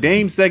to play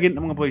Dame second.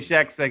 I'm going to play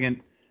Shaq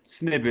second,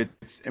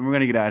 snippets, and we're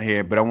going to get out of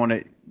here. But I want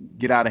to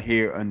get out of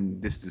here on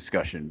this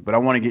discussion. But I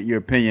want to get your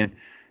opinion.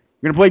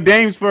 We're going to play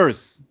Dame's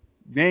first.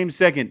 Dame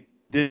second.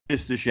 This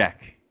to Shaq.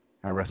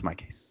 I rest my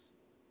case.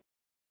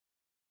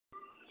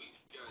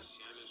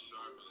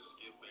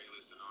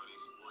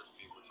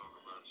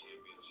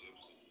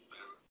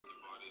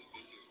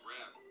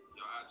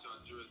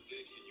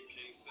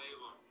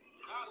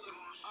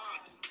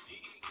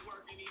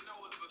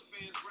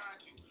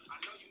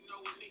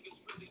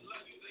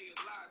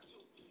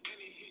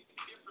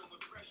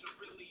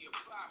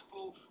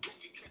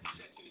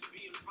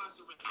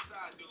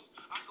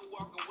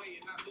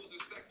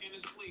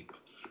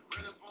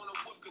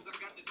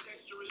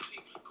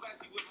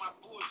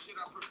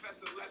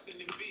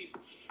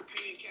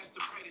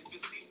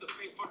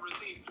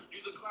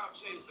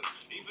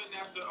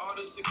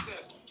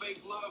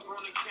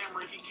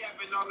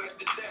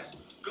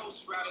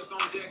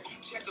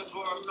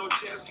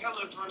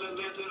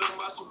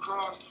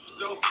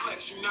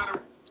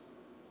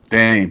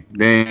 Dame,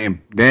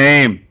 Dame,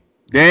 Dame,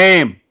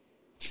 Dame,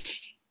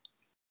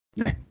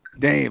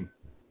 Dame.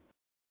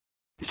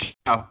 Chill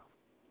out.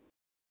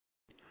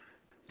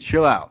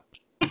 Chill out.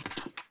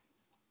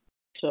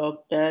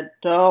 Talk that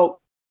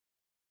talk.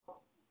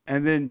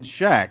 And then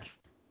Shaq,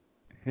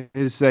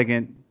 his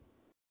second.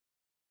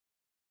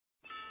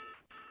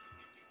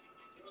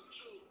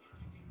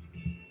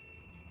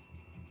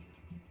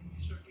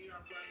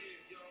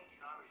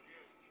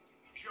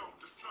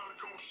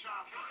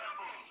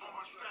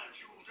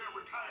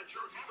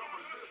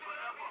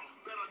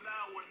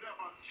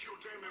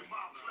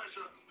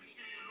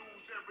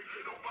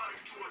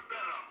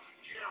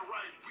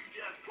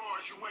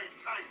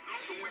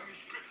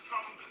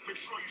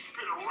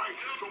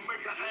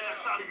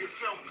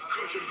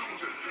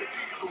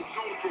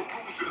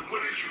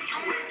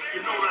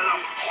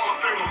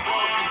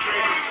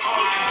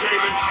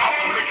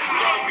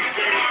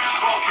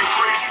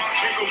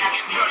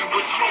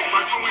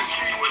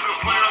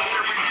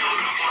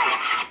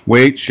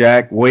 Wait,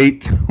 Shaq,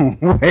 wait,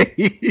 wait,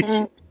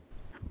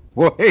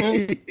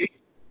 wait,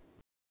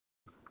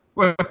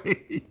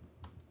 wait.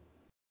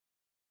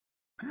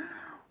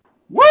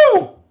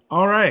 Woo!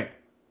 All right.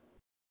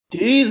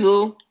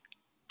 Diesel.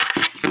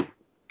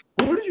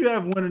 Who did you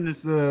have winning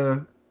this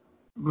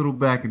little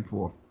back and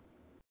forth?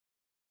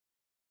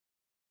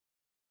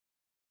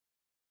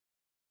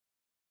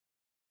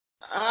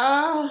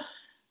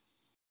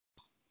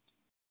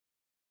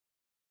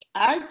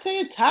 I'd say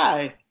a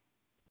tie.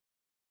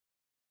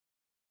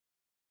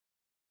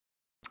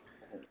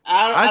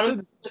 I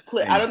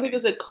don't think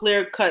it's a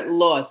clear cut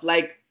loss.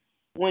 Like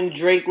when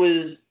Drake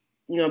was,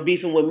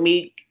 beefing with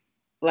Meek,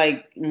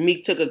 like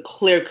Meek took a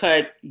clear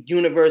cut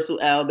universal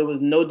L. There was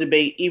no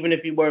debate, even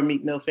if you were a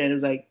Meek Mill fan. It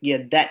was like, yeah,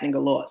 that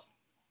nigga lost.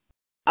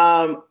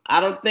 I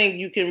don't think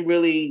you can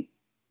really,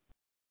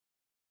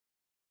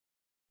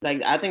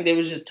 like, I think they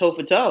were just toe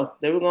for toe.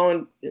 They were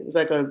going. It was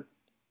like a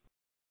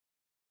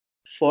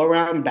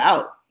 4-round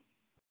bout.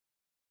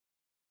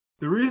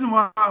 The reason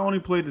why I only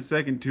played the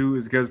second two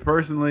is because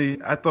personally,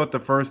 I thought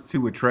the first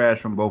two were trash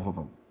from both of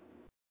them.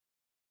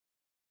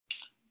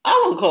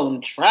 I wouldn't call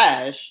them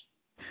trash.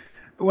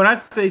 When I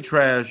say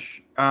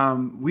trash,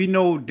 we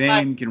know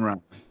Dame can run.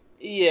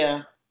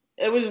 Yeah,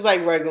 it was just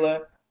like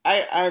regular.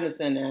 I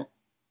understand that.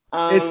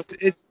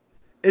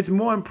 It's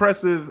more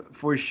impressive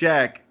for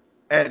Shaq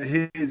at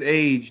his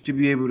age to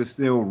be able to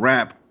still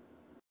rap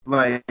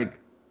like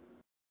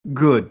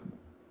good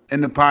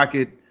in the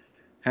pocket,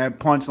 have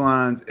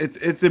punchlines.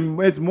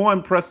 It's more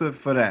impressive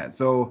for that.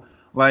 So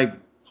like,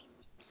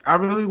 I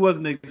really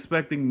wasn't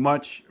expecting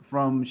much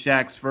from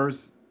Shaq's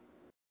first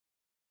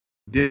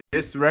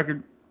diss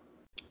record.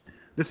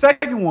 The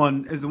second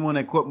one is the one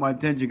that caught my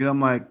attention because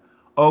I'm like,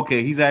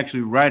 okay, he's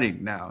actually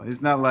writing now.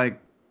 It's not like,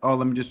 oh,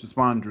 let me just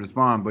respond to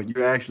respond, but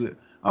you actually.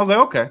 I was like,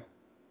 okay.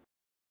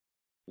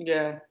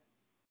 Yeah.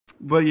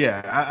 But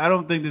yeah, I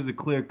don't think there's a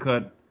clear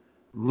cut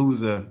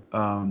loser.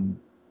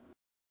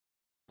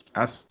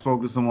 I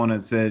spoke to someone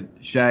that said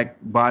Shaq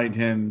bodied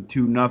him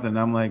 2-0.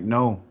 I'm like,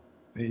 no,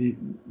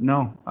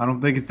 I don't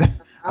think it's that.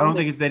 I don't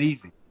think it's that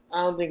easy.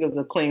 I don't think it's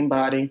a clean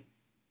body.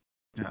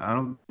 I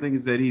don't think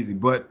it's that easy.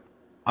 But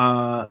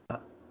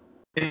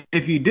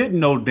if you didn't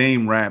know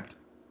Dame rapped,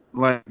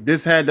 like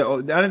this had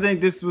to. I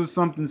think this was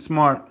something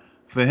smart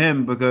for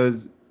him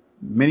because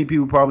many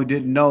people probably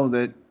didn't know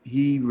that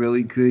he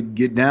really could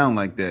get down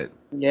like that.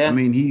 Yeah. I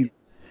mean, he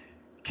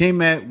came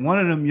at one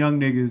of them young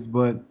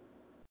niggas,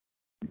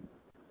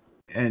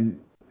 and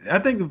I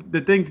think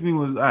the thing for me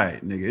was, all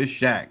right, nigga, it's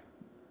Shaq.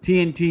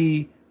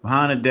 TNT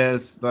behind the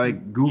desk,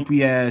 like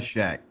goofy ass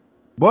Shaq.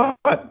 But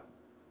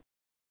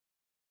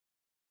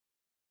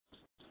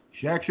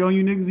Shaq showing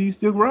you niggas he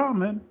still ground,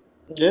 man.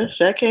 Yeah,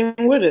 Shaq came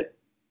with it.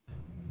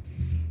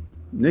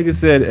 Nigga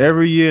said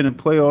every year in the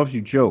playoffs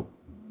you choke.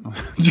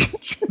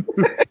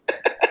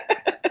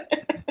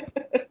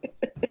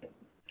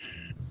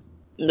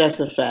 That's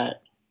a fact.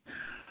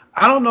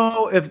 I don't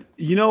know if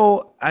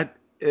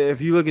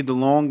if you look at the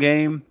long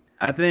game,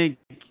 I think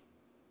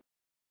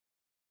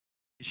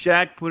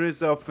Shaq put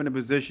himself in a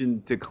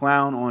position to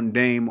clown on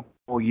Dame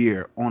all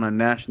year on a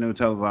national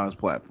televised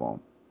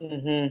platform.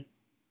 Mm-hmm.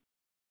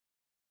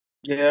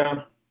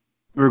 Yeah.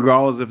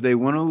 Regardless if they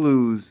win or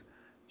lose,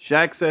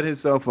 Shaq set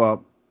himself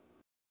up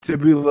to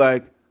be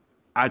like,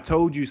 I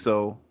told you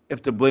so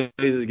if the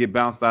Blazers get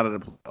bounced out of the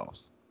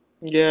playoffs.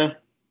 Yeah.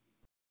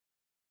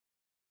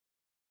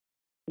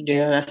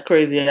 Yeah, that's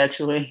crazy,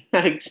 actually.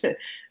 Like,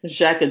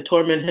 Shaq could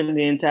torment him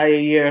the entire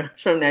year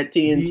from that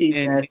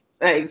TNT match.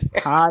 Like,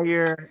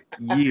 entire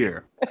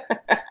year.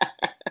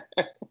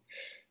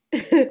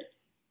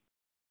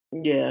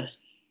 Yeah.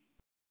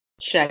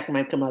 Shaq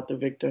might come out the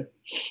victor.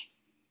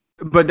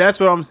 But that's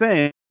what I'm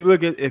saying.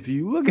 If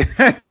you look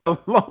at the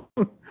long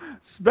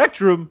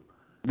spectrum,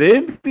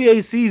 the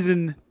NBA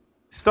season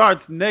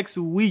starts next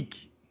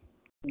week.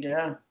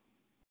 Yeah.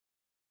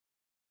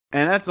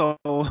 And that's a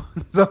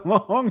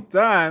long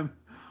time.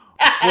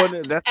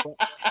 That's why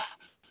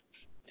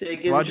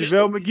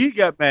JaVale McGee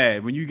got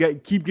mad when you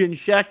keep getting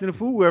Shaq in the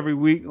fool every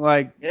week.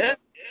 Like, yeah.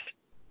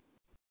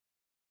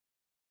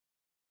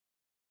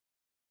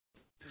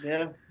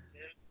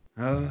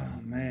 Oh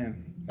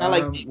man. I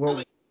like.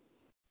 What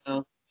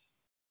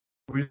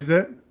you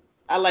said?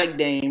 I like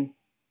Dame.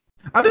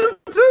 I do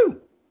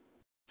too.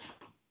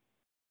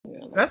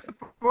 Yeah, that's the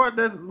part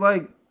that's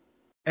like,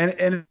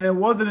 and it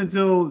wasn't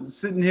until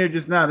sitting here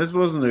just now. This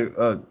wasn't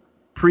a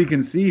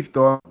preconceived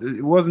thought.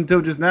 It wasn't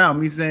until just now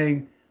me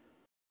saying,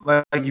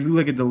 like if you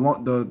look at the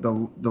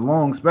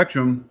long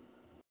spectrum,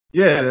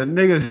 Yeah, the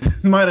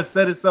nigga might have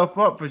set himself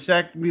up for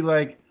Shaq to be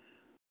like,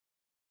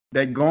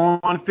 that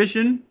going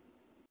fishing.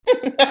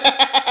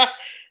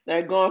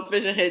 That going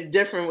fishing hit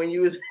different when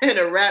you was in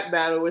a rap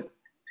battle with.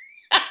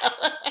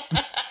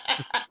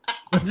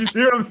 But you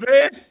see what I'm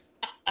saying?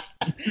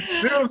 You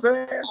see what I'm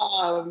saying?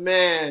 Oh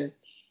man,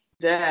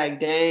 dag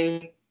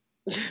dang.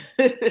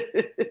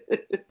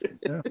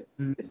 Yeah.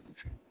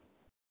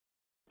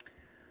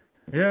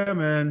 Yeah,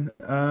 man.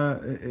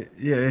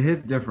 Yeah, it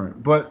hits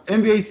different. But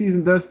NBA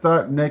season does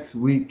start next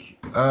week.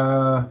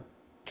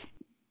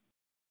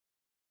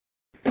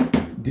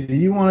 Do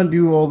you want to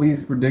do all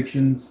these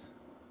predictions?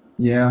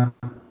 Yeah,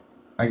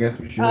 I guess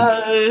we should.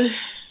 I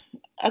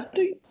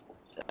think.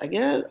 I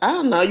guess I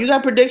don't know. You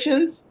got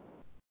predictions?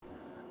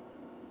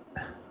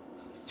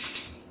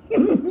 I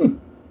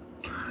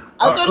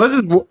thought Let's it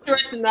just. was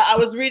interesting. That I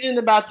was reading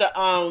about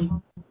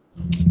the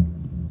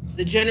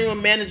general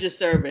manager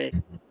survey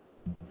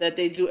that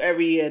they do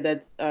every year.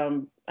 That's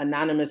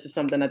anonymous or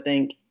something, I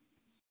think.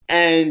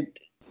 And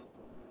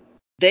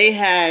they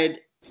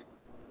had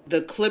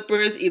the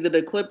Clippers, either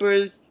the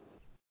Clippers,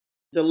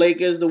 the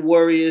Lakers, the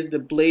Warriors, the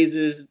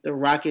Blazers, the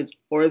Rockets,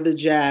 or the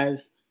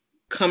Jazz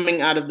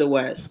coming out of the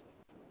West.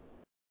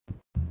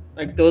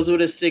 Like those were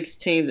the 6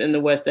 teams in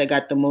the West that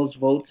got the most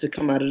votes to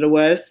come out of the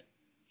West.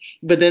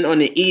 But then on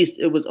the East,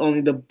 it was only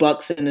the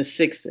Bucks and the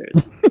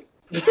Sixers.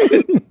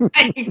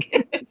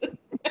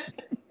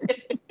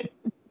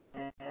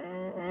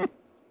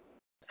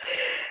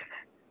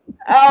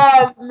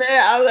 Oh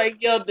man, I was like,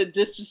 yo, the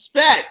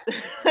disrespect.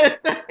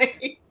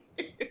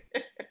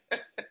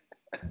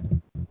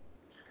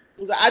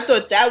 I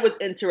thought that was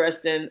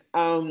interesting.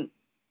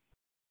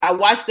 I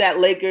watched that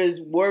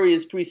Lakers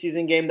Warriors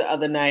preseason game the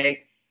other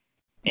night,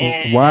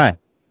 and Why?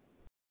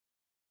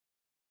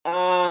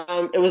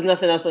 it was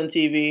nothing else on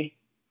TV.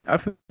 I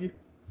feel you.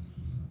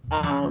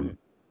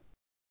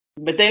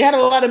 But they had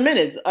a lot of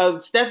minutes.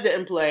 Steph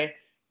didn't play,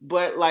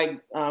 but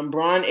like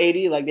Bron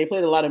 80, like they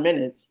played a lot of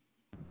minutes.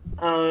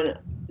 And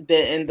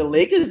the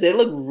Lakers, they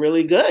look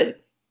really good.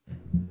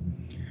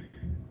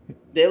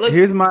 They look.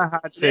 Here's my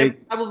hot take.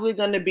 They're probably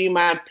going to be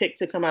my pick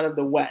to come out of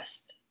the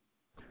West.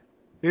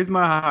 Here's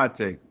my hot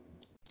take,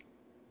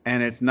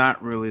 and it's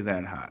not really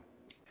that hot.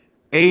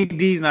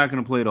 AD's not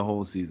going to play the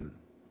whole season.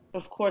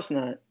 Of course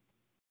not.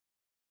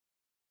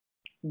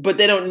 But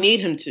they don't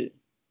need him to.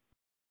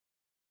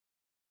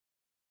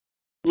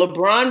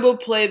 LeBron will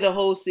play the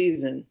whole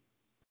season.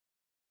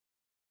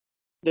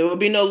 There will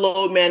be no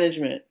load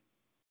management.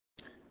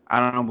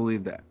 I don't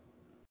believe that.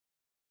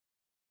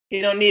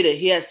 He don't need it.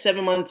 He has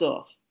 7 months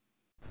off.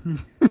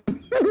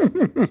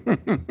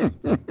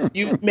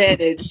 You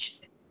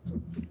managed.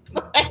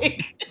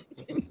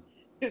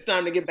 It's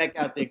time to get back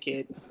out there,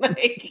 kid.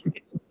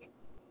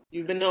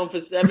 You've been home for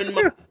 7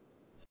 months.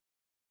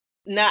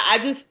 Now, I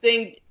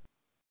think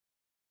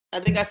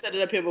I said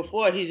it up here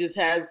before. He just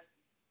has,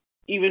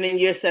 even in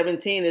year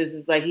 17,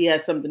 it's like he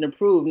has something to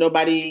prove.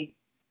 Nobody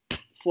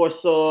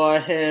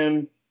foresaw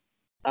him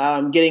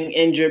getting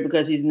injured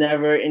because he's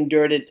never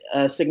endured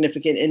a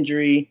significant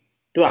injury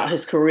throughout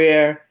his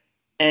career,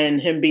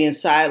 and him being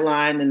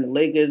sidelined and the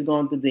Lakers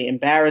going through the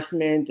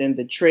embarrassment and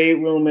the trade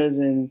rumors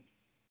and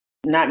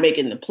not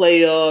making the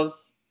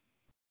playoffs.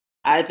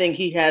 I think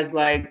he has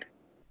like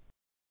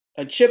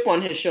a chip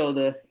on his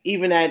shoulder,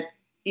 even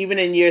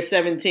in year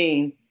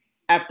 17,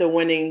 after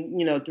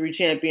winning, 3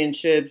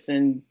 championships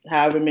and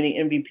however many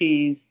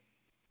MVPs.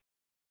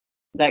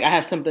 Like, I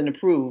have something to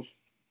prove.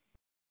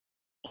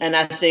 And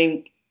I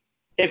think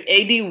if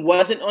AD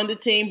wasn't on the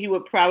team,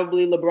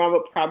 LeBron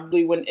would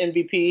probably win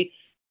MVP.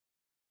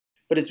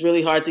 But it's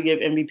really hard to give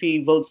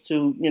MVP votes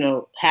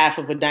to, half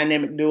of a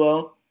dynamic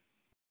duo.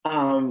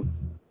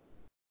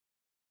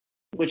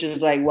 Which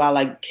is like why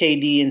like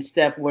KD and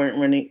Steph weren't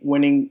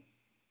winning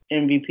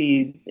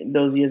MVPs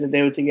those years that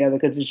they were together,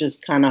 because it's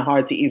just kind of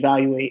hard to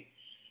evaluate.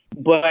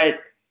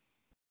 But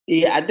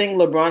yeah, I think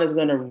LeBron is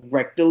going to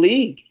wreck the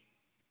league.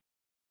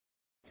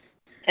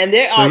 And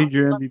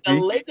the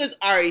Lakers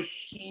are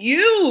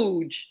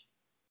huge.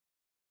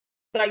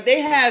 Like they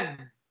have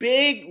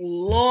big,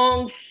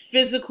 long,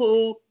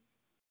 physical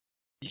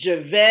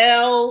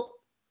JaVale,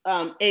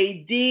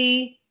 AD,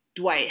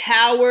 Dwight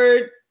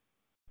Howard,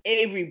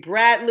 Avery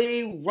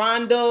Bradley,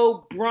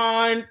 Rondo,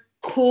 Bron,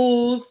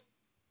 Kuz,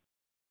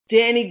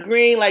 Danny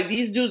Green. Like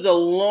these dudes are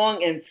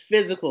long and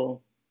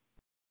physical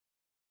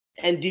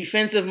and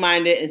defensive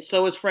minded, and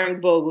so is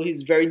Frank Vogel.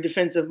 He's very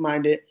defensive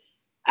minded.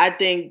 I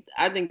think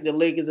the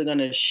Lakers are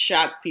gonna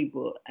shock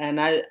people, and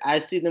I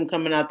see them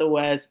coming out the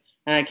West,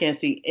 and I can't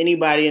see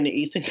anybody in the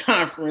Eastern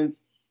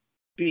Conference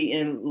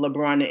beating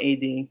LeBron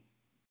and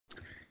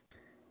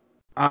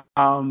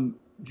AD.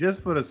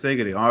 Just for the sake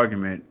of the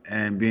argument,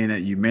 and being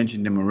that you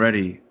mentioned them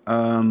already,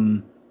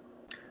 the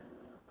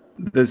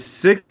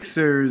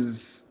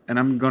Sixers, and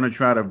I'm gonna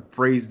try to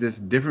phrase this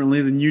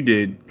differently than you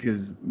did,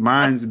 because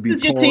mine's would be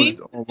paused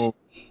over.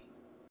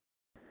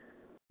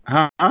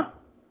 Huh?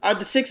 Are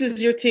the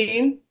Sixers your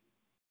team?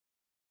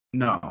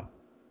 No.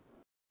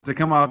 To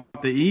come out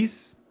the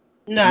East?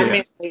 No,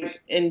 yes. I mean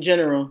in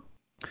general.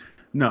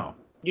 No.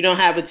 You don't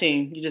have a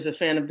team. You're just a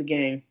fan of the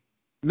game.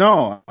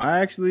 No,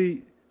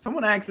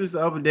 someone asked me this the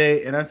other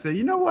day, and I said,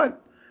 you know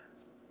what?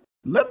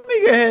 Let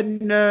me go ahead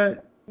and Yeah,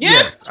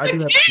 yes, I do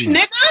have a team, team.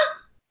 nigga.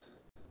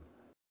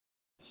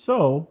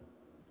 So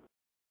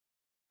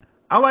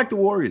I like the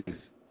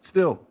Warriors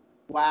still.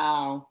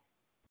 Wow.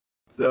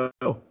 So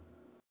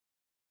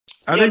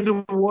I Yo,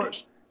 think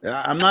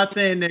I'm not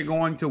saying they're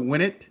going to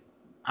win it.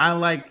 I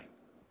like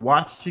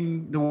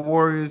watching the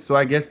Warriors, so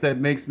I guess that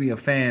makes me a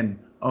fan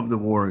of the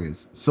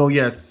Warriors. So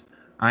yes,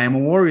 I am a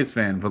Warriors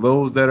fan. For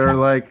those that are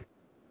like,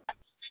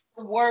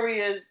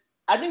 Warriors.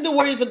 I think the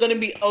Warriors are going to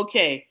be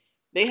okay.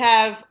 They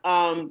have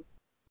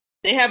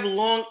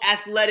long,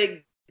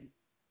 athletic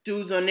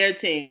dudes on their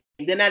team.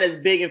 They're not as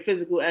big and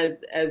physical as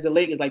the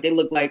Lakers. Like they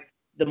look like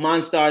the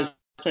Monstars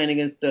playing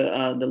against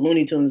the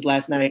Looney Tunes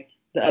the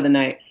other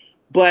night.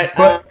 But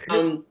but they're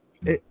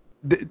to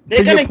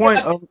your gonna get point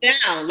up of and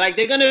down. Like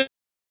they're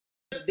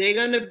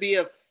gonna be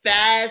a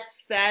fast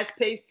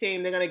paced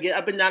team. They're gonna get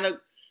up and down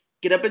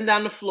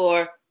the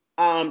floor.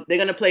 They're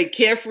gonna play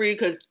carefree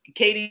because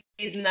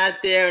KD's not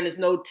there and there's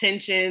no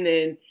tension.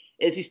 And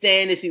is he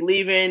staying? Is he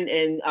leaving?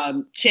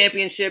 And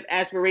championship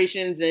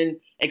aspirations and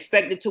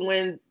expected to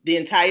win the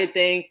entire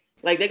thing.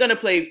 Like they're gonna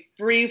play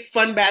free,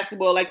 fun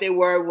basketball like they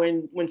were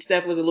when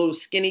Steph was a little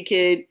skinny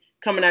kid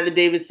coming out of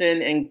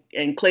Davidson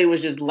and Clay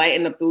was just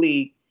lighting up the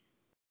league.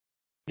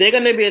 They're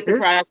gonna be a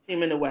surprise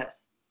team in the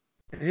West.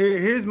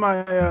 here's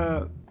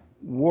my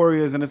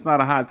Warriors, and it's not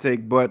a hot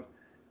take, but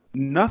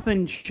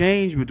nothing's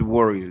changed with the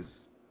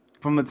Warriors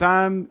from the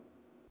time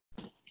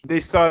they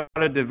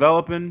started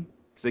developing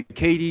to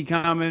KD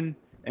coming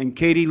and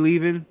KD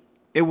leaving.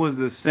 It was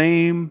the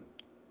same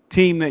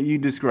team that you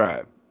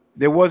described.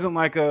 There wasn't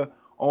like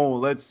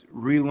let's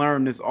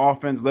relearn this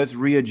offense, let's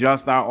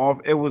readjust our off.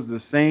 It was the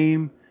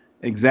same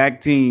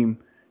exact team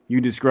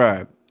you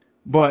described.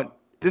 But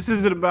this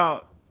isn't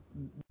about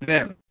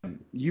them.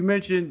 You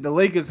mentioned the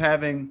Lakers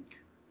having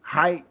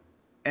height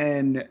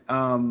and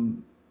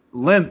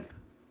length.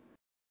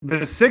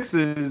 The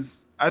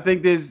Sixers, I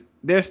think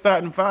their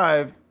starting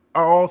five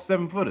are all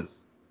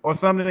 7-footers or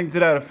something to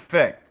that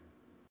effect.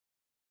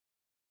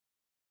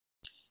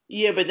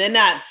 Yeah, but they're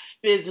not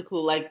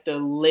physical like the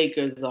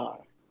Lakers are.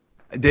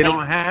 They Like,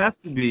 don't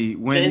have to be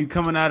when listen, you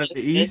coming out of the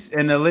listen, East,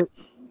 and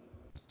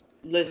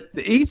listen,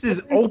 the East is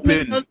don't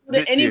open do to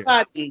this year.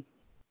 anybody.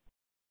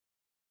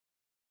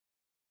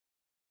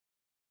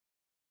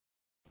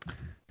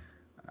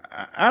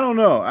 I don't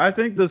know. I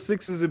think the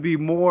Sixers would be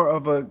more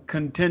of a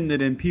contender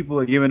than people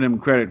are giving them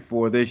credit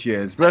for this year,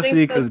 I think especially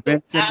so because too.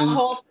 Ben Al Simmons.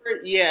 Horford,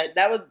 yeah,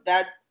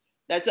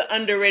 that's an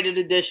underrated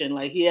addition.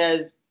 Like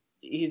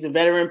he's a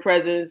veteran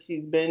presence.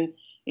 He's been,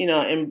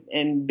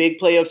 in big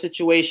playoff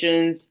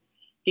situations.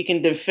 He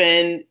can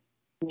defend.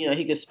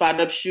 He can spot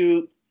up,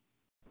 shoot.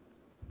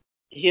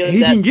 He'll He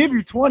that. can give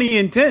you 20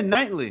 and 10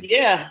 nightly.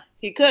 Yeah,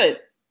 he could.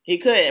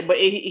 But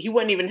he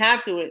wouldn't even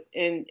have to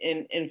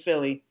in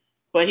Philly.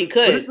 But he But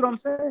could. that's what I'm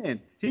saying.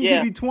 He can give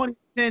Yeah, you 20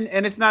 10,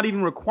 and it's not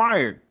even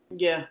required.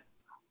 yeah.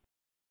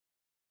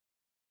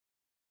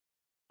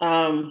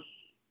 Um,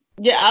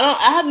 yeah.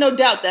 I have no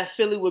doubt that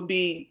Philly would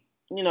be,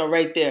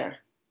 right there.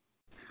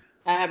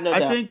 I have no I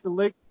doubt. think the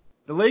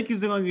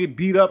Lakers are going to get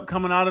beat up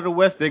coming out of the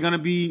West. They're going to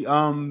be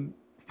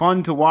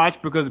fun to watch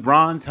because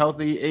Bron's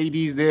healthy,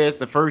 AD's there. It's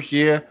the first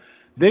year.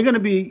 They're going to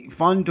be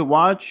fun to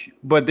watch,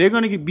 but they're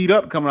going to get beat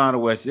up coming out of the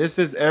West. It's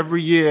just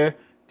every year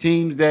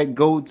teams that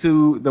go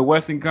to the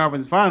Western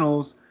Conference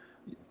Finals,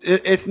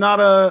 it's not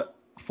a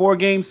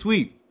 4-game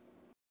sweep.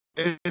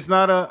 It's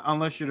not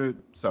unless you're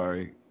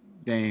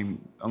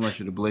Dame, unless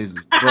you're the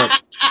Blazers.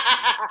 But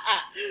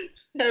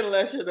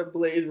Unless you're the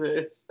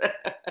Blazers.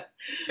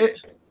 it,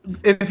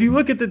 if you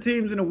look at the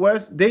teams in the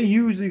West, they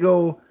usually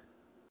go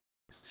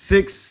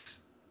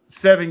 6,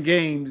 7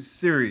 games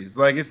series.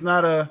 Like it's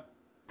not a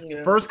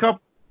Yeah. first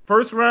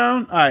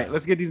round. All right,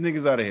 let's get these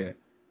niggas out of here.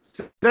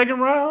 Second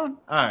round.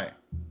 All right,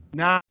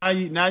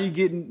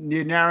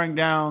 you're narrowing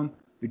down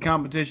the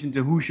competition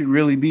to who should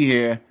really be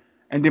here.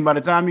 And then by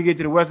the time you get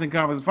to the Western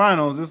Conference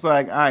Finals, it's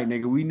like, all right,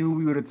 nigga, we knew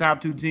we were the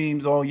top 2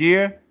 teams all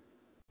year,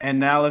 and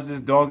now let's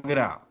just dog it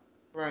out.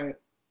 Right.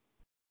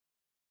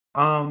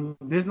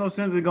 There's no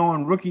sense of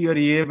going rookie of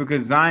the year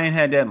because Zion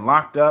had that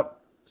locked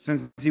up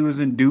since he was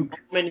in Duke.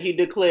 When he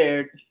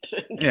declared.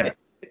 Yeah.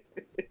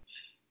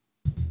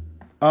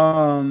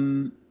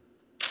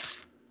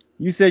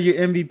 You said your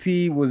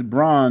MVP was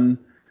Bron,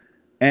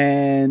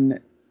 and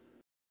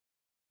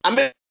I'm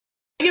gonna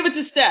give it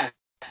to Steph.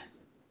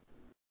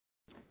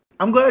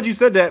 I'm glad you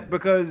said that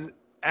because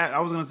I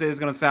was gonna say it's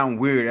gonna sound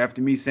weird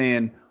after me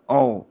saying,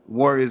 "Oh,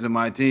 Warriors are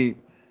my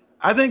team."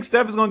 I think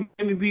Steph is gonna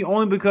get MVP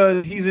only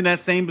because he's in that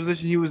same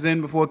position he was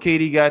in before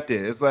KD got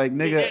there. It's like,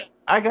 nigga, Yeah.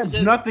 I got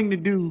nothing to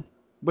do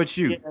but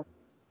shoot. Yeah.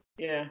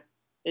 Yeah.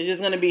 It's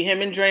just gonna be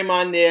him and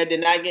Draymond there. They're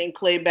not getting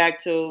Clay back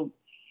till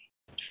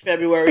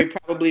February,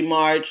 probably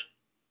March.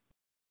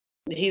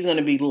 He's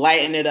gonna be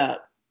lighting it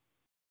up.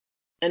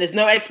 And there's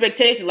no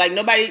expectation. Like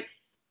nobody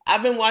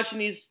I've been watching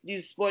these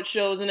sports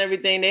shows and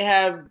everything. They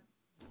have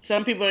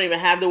some people don't even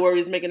have the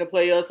Warriors making the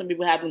playoffs. Some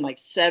people have them like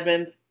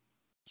 7th.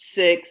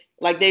 6.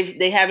 Like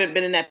they haven't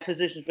been in that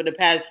position for the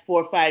past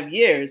 4 or 5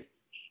 years.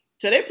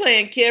 So they're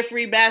playing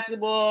carefree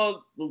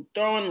basketball,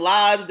 throwing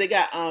lobs. They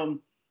got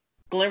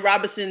Glenn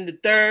Robinson the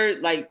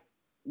third. Like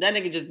that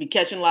nigga just be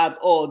catching lobs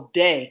all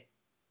day.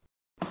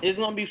 It's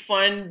gonna be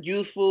fun,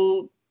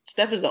 youthful.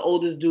 Steph is the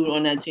oldest dude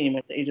on that team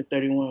at the age of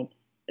 31.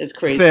 It's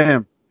crazy.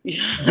 Fam,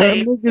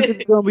 them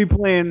niggas are gonna be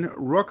playing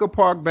Rucker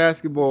Park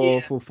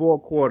basketball for 4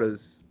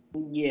 quarters.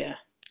 Yeah.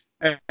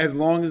 As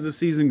long as the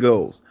season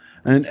goes.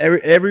 And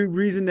every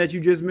reason that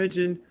you just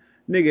mentioned,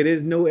 nigga,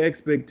 there's no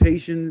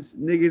expectations.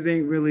 Niggas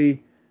ain't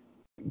really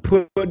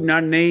putting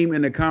our name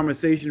in the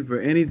conversation for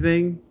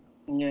anything.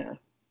 Yeah.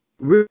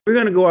 We're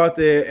gonna go out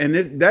there and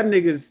that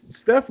nigga's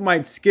stuff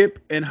might skip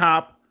and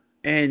hop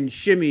and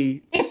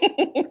shimmy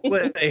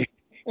play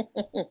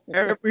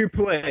every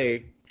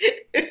play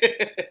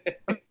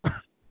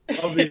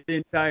of the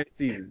entire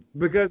season.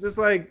 Because it's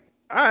like,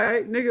 all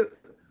right, nigga,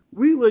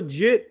 we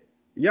legit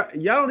y'all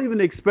don't even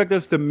expect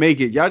us to make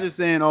it. Y'all just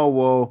saying, oh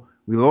well,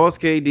 we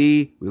lost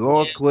KD, we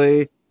lost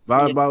Clay,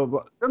 blah blah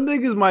blah. Them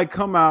niggas might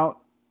come out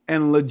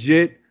and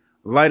legit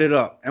light it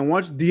up. And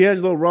once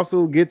D'Angelo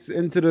Russell gets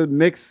into the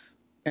mix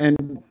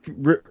and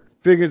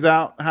figures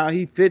out how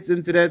he fits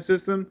into that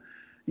system,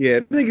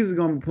 yeah, niggas is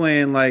gonna be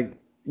playing like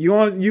you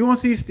gonna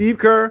see Steve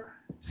Kerr,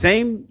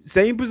 same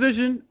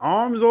position,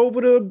 arms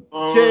over the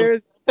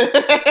chairs.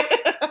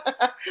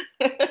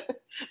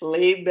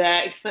 Laid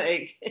back,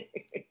 like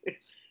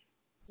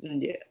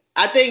yeah.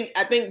 I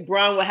think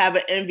Brown will have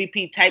an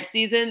MVP type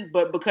season,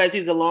 but because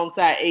he's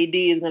alongside AD,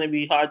 it's gonna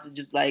be hard to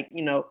just like,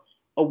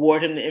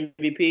 award him the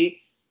MVP.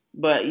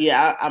 But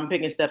yeah, I'm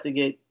picking Steph to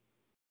get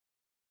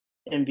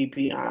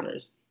MVP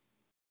honors.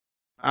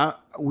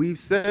 We've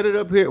set it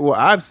up here. Well,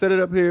 I've set it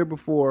up here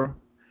before,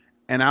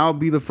 and I'll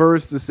be the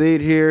first to say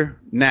it here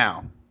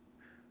now.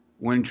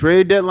 When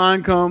trade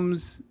deadline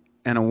comes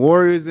and a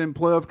Warriors in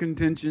playoff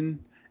contention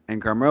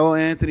and Carmelo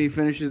Anthony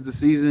finishes the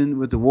season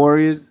with the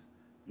Warriors,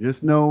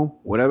 just know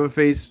whatever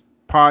face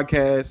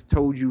podcast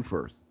told you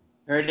first.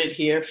 Heard it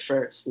here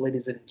first,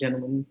 ladies and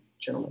gentlemen.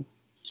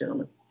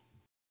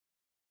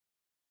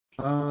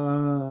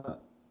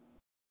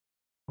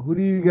 Who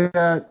do you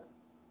got?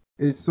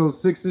 Is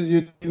Sixers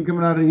your team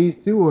coming out of the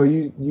East too, or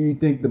you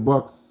think the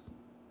Bucks?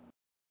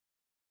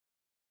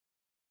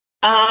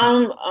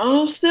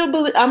 I'm still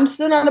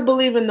not a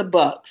believer in the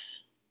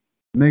Bucks.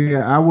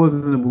 Nigga, I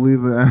wasn't a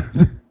believer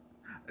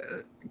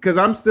because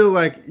I'm still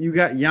like, you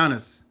got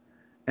Giannis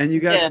and you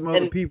got some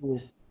other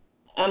people.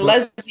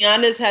 Unless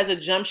Giannis has a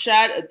jump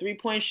shot, a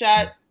 3-point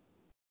shot,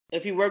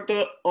 if he worked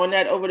on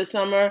that over the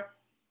summer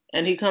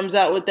and he comes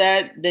out with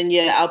that, then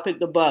yeah, I'll pick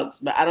the Bucks.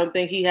 But I don't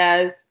think he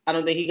has. I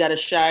don't think he got a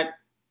shot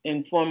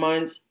in 4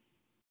 months.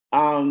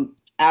 Al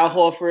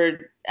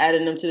Horford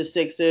adding them to the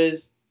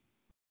Sixers.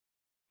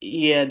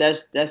 Yeah,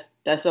 that's a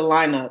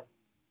lineup.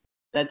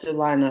 That's a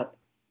lineup.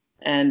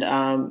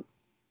 And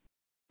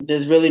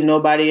there's really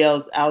nobody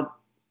else out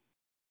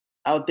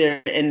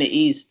there in the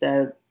East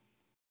that.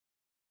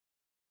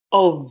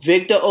 Oh,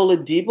 Victor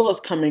Oladipo is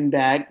coming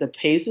back. The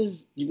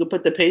Pacers, you could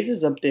put the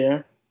Pacers up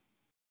there.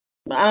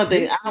 But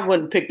I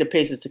wouldn't pick the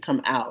Pacers to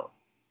come out.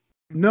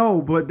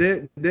 No, but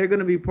they're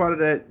gonna be part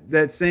of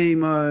that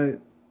same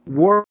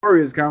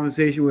Warriors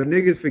conversation where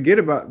niggas forget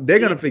about. They're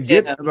gonna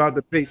forget about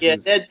the Pacers. Yeah,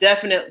 they're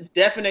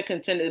definite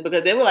contenders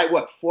because they were like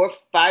what 4,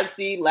 5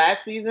 seed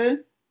last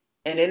season,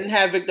 and they didn't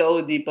have Victor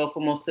Oladipo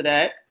for most of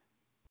that.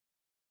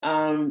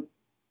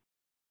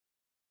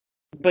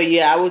 But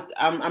yeah,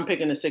 I'm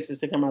picking the Sixers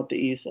to come out the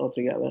East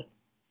altogether.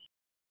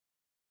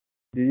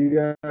 Do you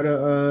got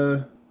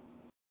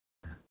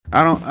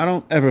I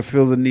don't ever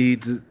feel the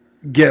need to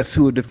guess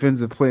who a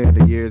defensive player of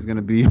the year is going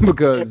to be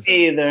because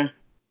either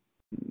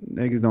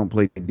niggas don't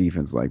play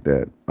defense like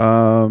that.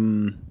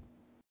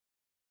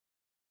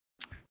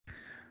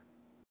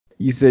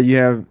 You said you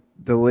have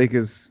the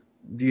Lakers.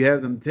 Do you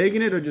have them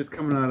taking it or just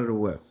coming out of the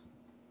West?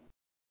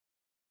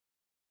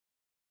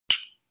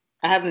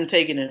 I have them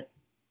taking it.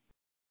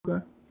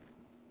 Okay.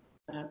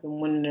 I have them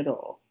winning it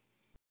all.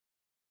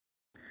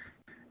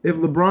 If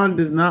LeBron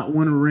does not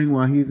win a ring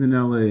while he's in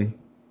LA,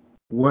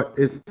 what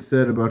is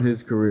said about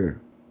his career?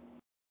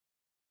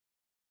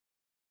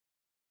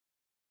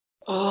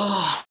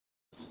 Oh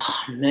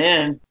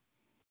man.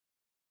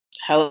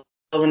 Hell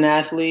of an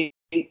athlete.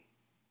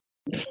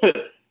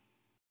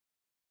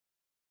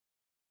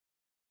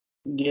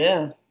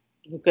 Yeah.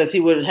 Because he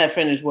would have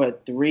finished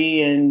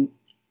 3, and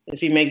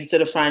if he makes it to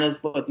the finals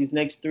for these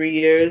next 3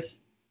 years,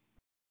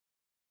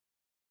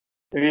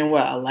 they're in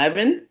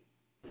 11?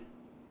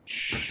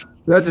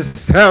 That just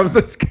sounds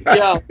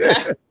Yo,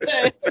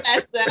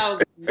 that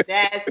sounds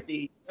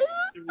nasty.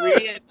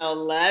 3 and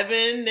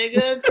 11,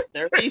 nigga,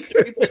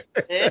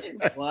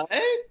 33%. What?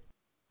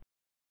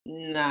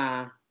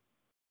 Nah.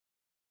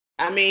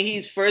 I mean,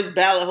 he's first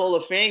ballot Hall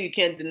of Fame. You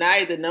can't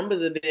deny the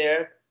numbers are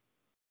there.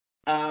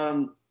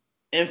 Team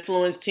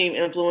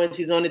influence.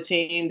 He's on the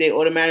team. They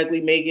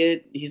automatically make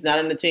it. He's not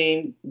on the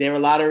team. They're a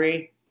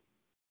lottery.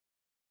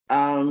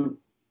 But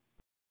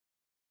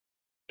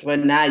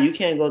now you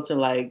can't go to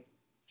like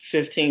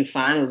 15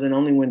 finals and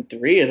only win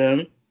 3 of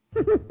them.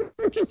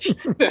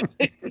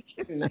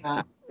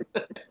 Nah.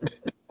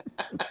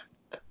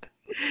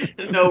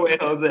 No way,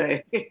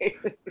 Jose.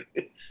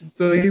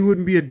 So he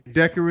wouldn't be a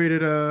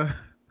decorated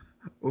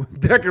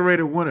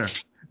winner,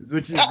 is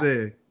what you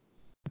said.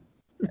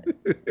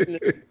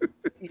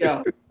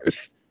 Yo.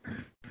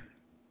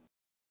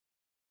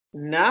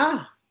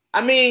 Nah.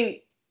 I mean,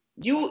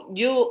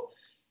 you'll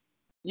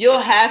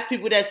have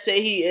people that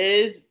say he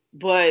is,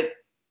 but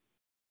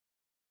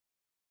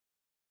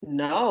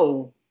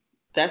no.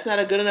 That's not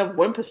a good enough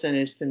win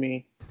percentage to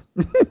me.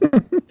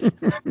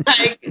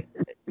 Like,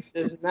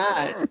 it's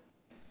not.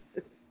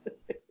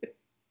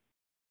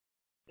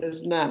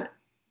 It's not.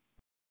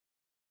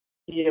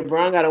 Yeah,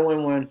 Bron got to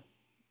win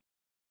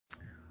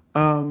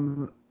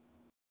one.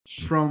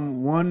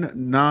 From one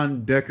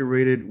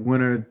non-decorated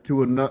winner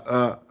to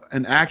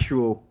an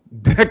actual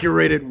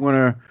decorated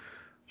winner.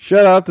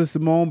 Shout out to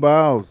Simone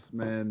Biles,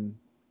 man.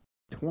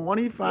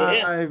 25.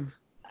 Yeah.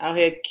 Out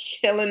here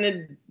killing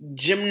the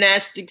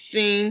gymnastics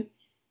scene.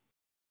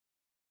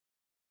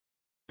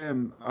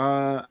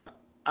 I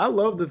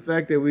love the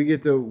fact that we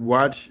get to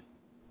watch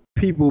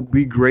people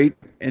be great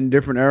in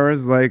different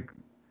eras. Like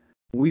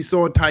we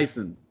saw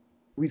Tyson,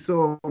 we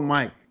saw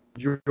Mike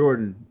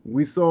Jordan,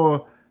 we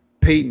saw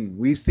Peyton,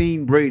 we've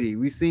seen Brady,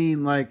 we've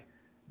seen like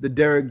the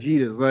Derek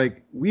Jeters.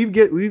 Like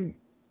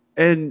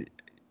and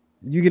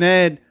you can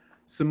add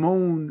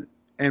Simone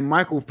and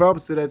Michael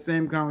Phelps to that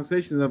same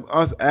conversation of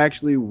us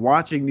actually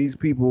watching these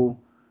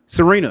people,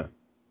 Serena,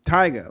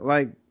 Tiger,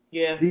 like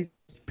these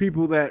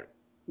people that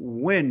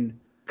win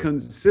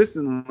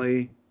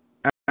consistently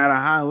at a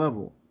high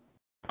level.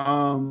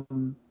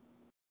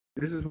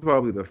 This is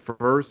probably the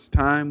first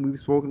time we've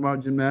spoken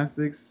about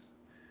gymnastics.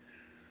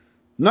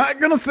 Not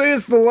gonna say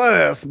it's the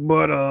last,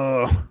 but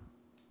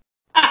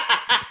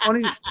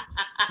 20,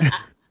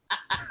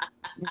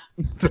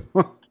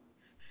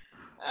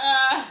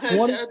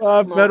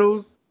 25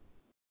 medals.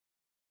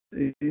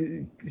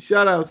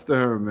 Shout outs to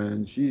her,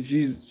 man.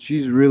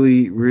 She's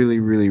really, really,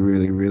 really,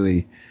 really,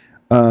 really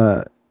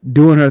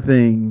doing her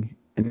thing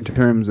in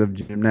terms of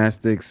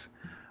gymnastics.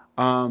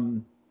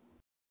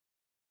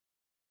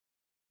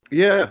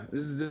 Yeah,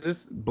 this is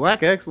just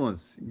black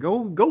excellence.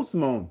 Go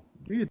Simone.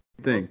 Do your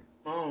thing.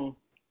 Do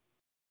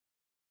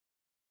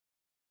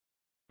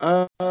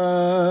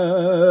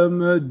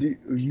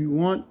you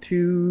want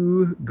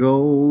to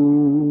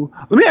go?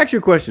 Let me ask you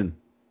a question.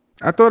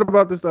 I thought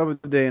about this the other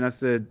day and I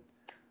said,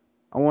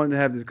 I wanted to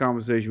have this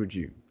conversation with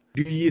you.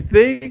 Do you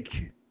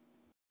think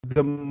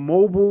the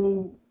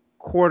mobile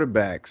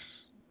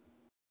quarterbacks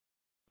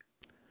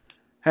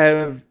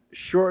have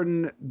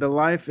shortened the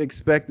life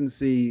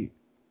expectancy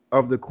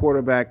of the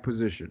quarterback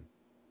position?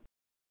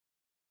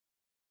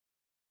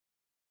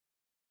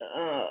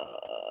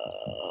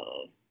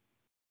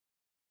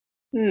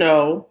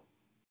 No.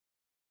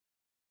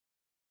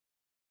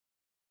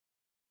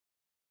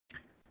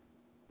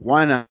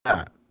 Why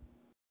not?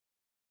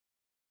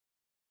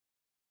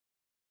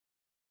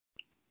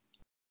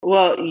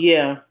 Well,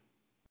 yeah.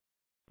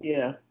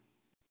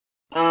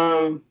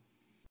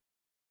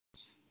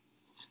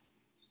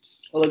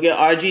 Look at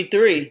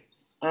RG3.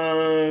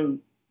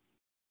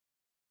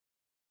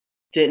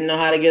 Didn't know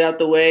how to get out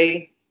the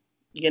way,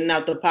 getting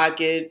out the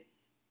pocket,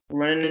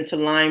 running into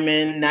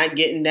linemen, not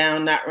getting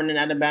down, not running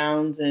out of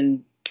bounds,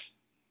 and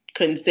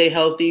couldn't stay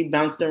healthy,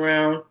 bounced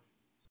around.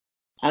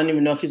 I don't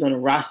even know if he's on the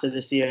roster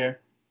this year.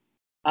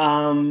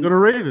 Go to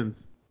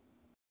Ravens.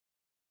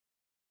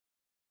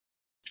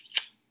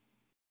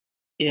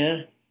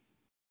 Yeah.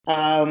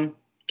 Cam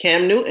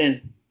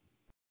Newton.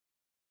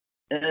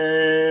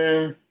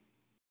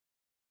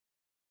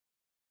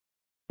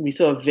 We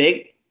saw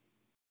Vic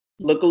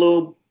look a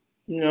little,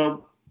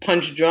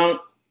 punch drunk.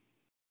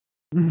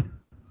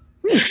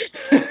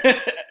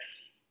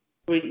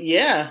 But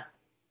yeah,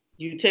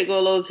 you take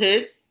all those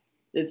hits.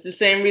 It's the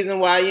same reason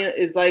why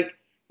it's like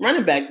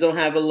running backs don't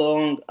have a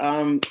long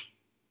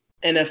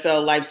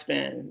NFL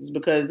lifespan. It's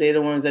because they're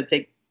the ones that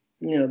take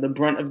the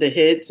brunt of the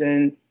hits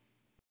and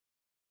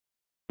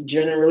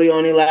generally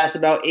only last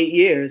about 8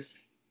 years.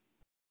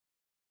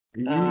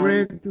 You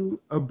ran through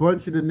a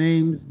bunch of the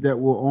names that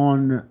were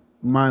on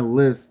my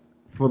list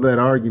for that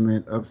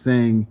argument of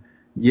saying,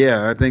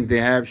 yeah, I think they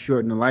have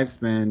shortened the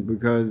lifespan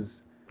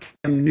because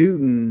Cam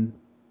Newton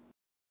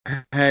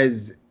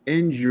has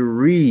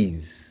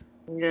injuries.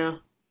 Yeah.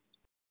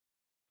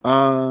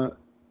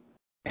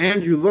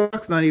 Andrew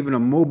Luck's not even a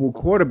mobile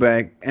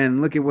quarterback,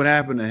 and look at what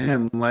happened to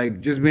him. Like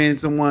just being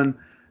someone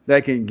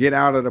that can get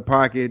out of the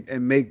pocket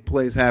and make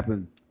plays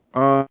happen.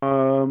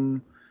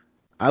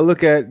 I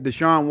look at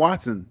Deshaun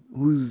Watson,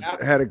 who's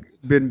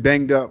been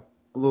banged up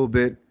a little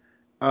bit.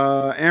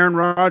 Aaron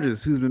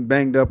Rodgers, who's been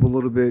banged up a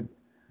little bit.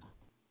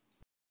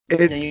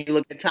 And you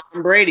look at Tom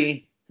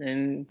Brady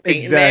and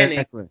Peyton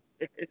Manning.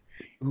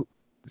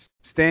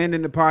 Stand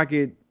in the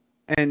pocket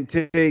and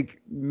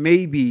take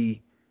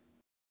maybe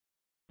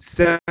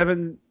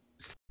seven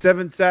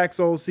sacks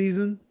all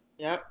season.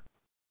 Yep.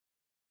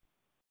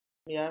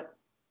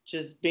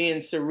 Just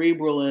being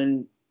cerebral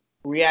and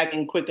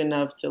reacting quick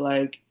enough to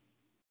like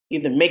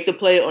either make the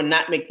play or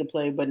not make the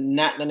play, but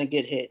not gonna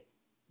get hit.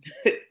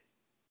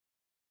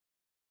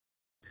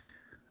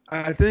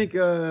 I think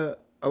a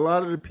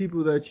lot of the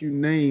people that you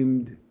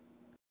named,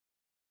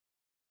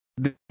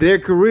 their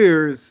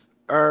careers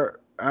are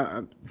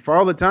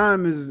Father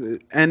Time is,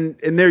 and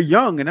they're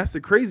young, and that's the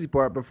crazy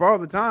part. But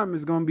Father Time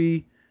is going to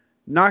be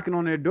knocking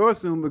on their door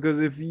soon, because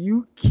if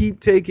you keep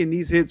taking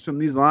these hits from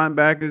these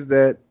linebackers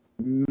that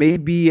may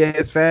be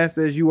as fast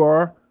as you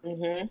are,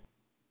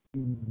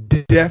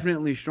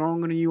 definitely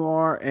stronger than you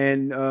are,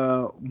 and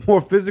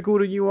more physical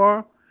than you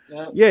are,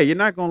 yeah, you're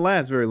not going to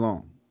last very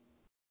long.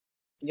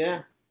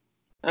 Yeah.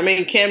 I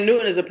mean, Cam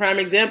Newton is a prime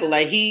example.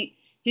 Like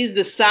he's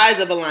the size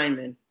of a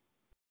lineman.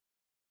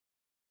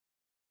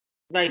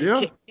 Like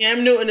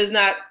Cam Newton is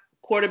not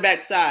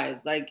quarterback size.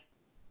 Like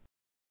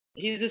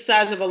he's the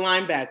size of a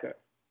linebacker.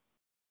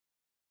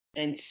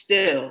 And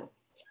still.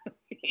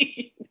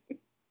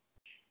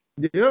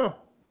 Yeah.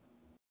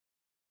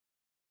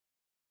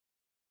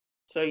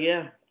 So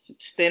yeah,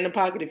 stay in the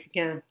pocket if you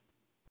can.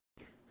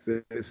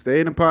 Stay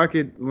in the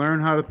pocket, learn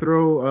how to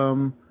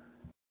throw.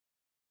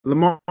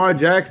 Lamar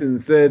Jackson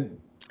said,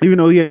 even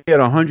though he had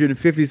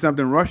 150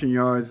 something rushing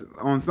yards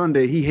on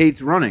Sunday, he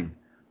hates running,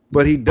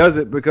 but he does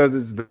it because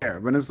it's there.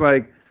 But it's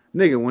like,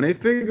 nigga, when they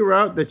figure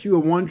out that you a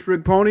one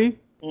trick pony,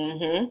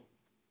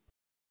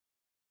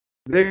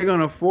 they're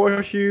gonna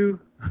force you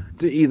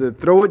to either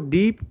throw it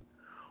deep,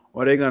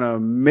 or they're gonna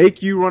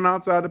make you run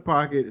outside the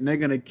pocket, and they're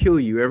gonna kill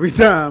you every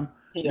time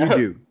you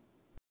do.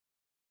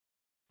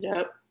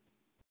 Yep.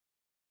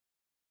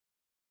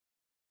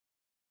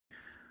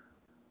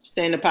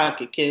 Stay in the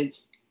pocket,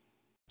 kids.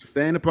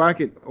 Stay in the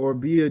pocket, or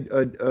be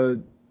a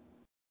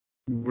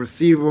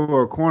receiver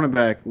or a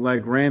cornerback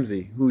like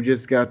Ramsey, who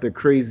just got the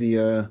crazy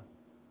that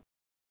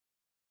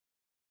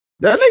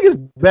nigga's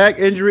back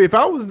injury. If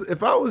I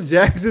was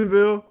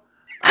Jacksonville,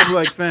 I'd be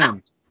like,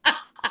 fam.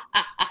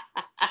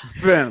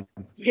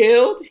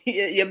 Healed?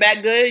 You're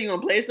back good? You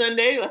gonna play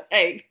Sunday?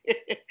 Like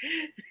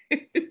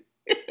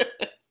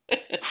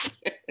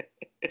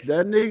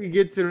that nigga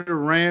get to the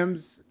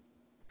Rams,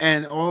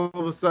 and all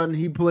of a sudden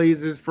he plays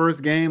his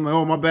first game. Like,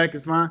 oh, my back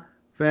is fine,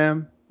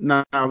 fam.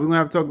 Nah, we're gonna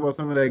have to talk about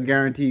some of that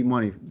guaranteed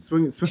money.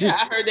 Swing. Yeah,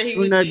 I heard that they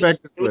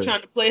were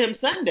trying to play him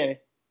Sunday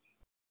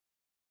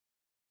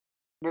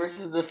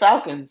versus the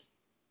Falcons,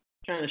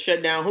 trying to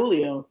shut down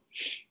Julio.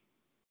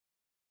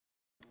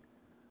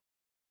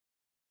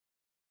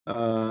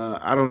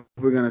 I don't know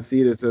if we're gonna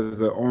see this as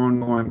an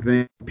ongoing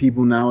thing.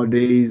 People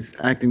nowadays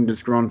acting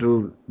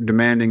disgruntled,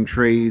 demanding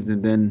trades,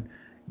 and then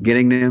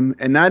getting them,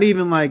 and not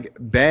even like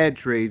bad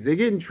trades. They're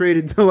getting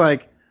traded to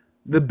like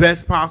the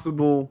best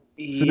possible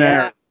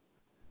scenario.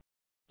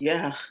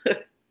 Yeah.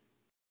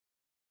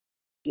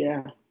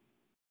 Yeah.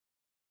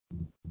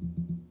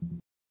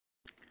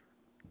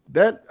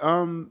 That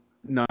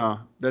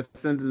that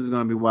sentence is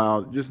gonna be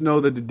wild. Just know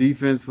that the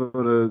defense for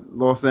the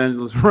Los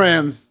Angeles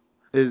Rams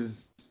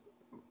is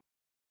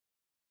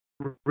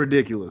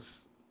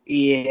ridiculous.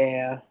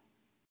 Yeah.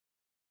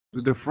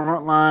 The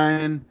front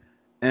line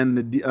and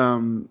the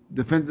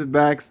defensive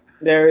backs.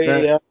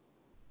 It's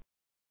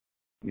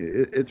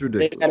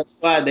ridiculous. They got a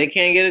squad. They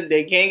can't get it.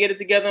 They can't get it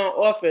together on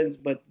offense,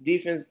 but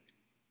defense.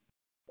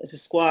 It's a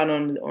squad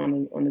on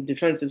the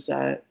defensive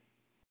side.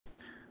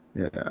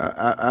 Yeah,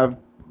 I've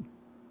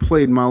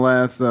played my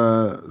last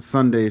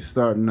Sunday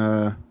starting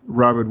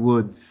Robert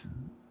Woods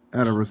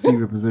at a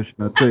receiver position.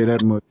 I'll tell you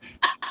that much.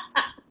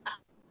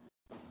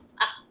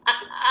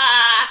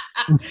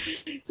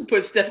 You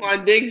put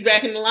Stephon Diggs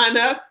back in the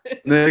lineup.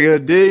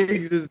 Nigga,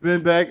 Diggs has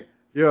been back.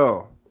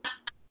 Yo,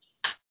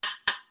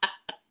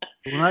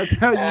 when I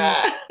tell you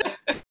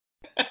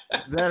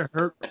that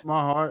hurt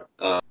my heart.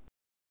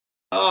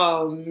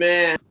 Oh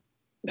man.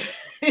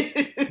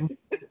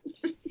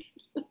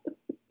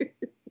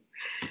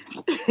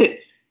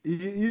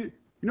 You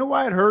know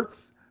why it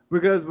hurts?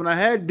 Because when I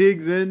had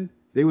Diggs in,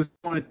 they was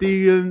on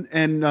Thielen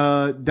and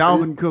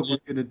Dalvin Cook was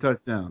getting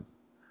touchdowns.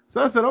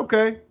 So I said,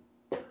 okay,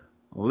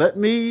 let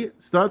me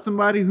start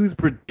somebody who's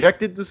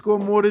projected to score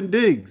more than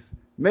Diggs.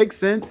 Makes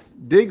sense.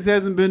 Diggs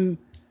hasn't been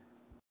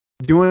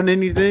doing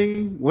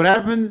anything. What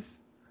happens?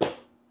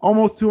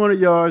 Almost 200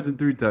 yards and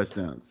 3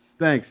 touchdowns.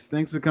 Thanks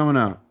for coming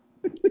out.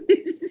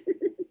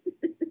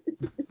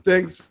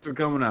 Thanks for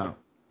coming out.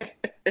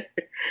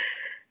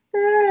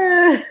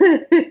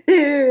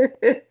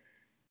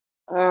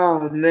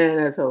 Oh man,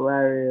 that's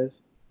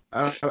hilarious.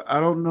 I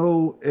don't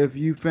know if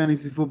you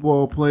fantasy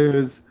football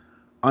players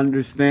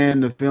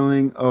understand the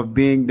feeling of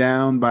being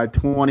down by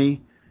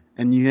 20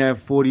 and you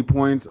have 40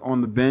 points on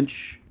the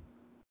bench.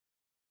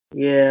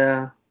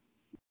 Yeah.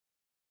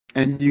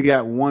 And you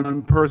got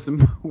one person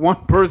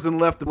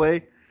left to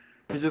play.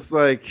 It's just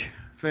like,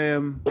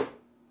 fam.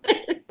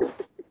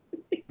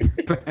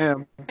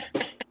 Fam.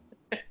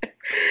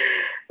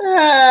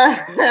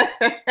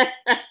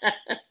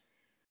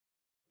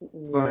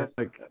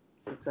 Like,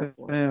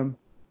 fam.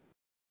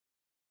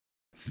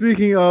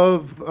 Speaking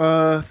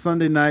of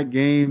Sunday night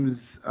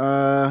games,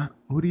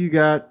 who do you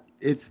got?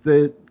 It's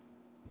the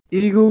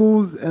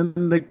Eagles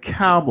and the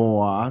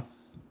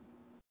Cowboys.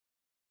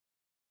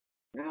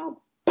 How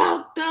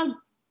about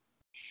them?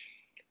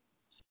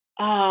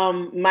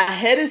 My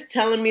head is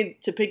telling me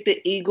to pick the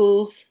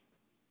Eagles,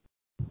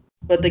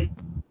 but the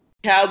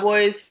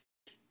Cowboys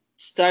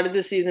started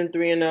the season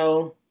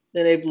 3-0.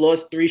 Then they've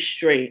lost 3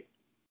 straight.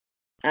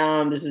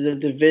 This is a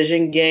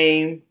division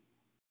game.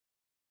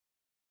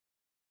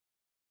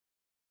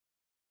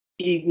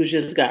 Eagles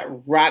just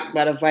got rocked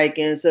by the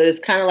Vikings. So it's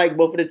kind of like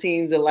both of the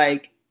teams are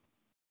like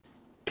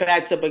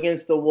backs up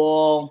against the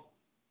wall.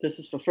 This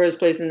is for first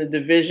place in the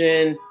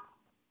division.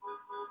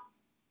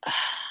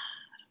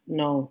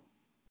 No.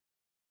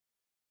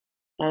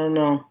 I don't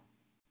know.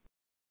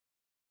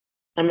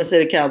 I'm going to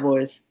say the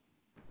Cowboys.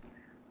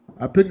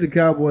 I picked the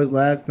Cowboys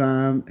last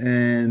time,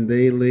 and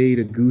they laid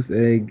a goose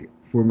egg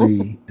for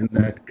me in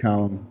that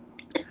column.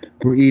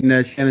 We're eating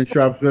at Shannon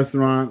Sharp's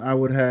restaurant. I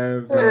would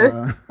have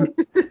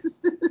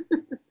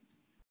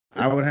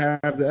I would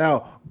have the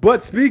L.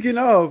 But speaking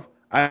of,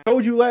 I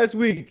told you last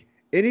week,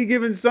 any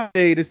given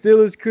Sunday, the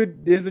Steelers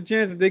there's a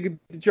chance that they could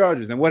beat the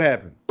Chargers. And what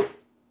happened?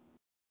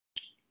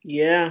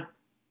 Yeah.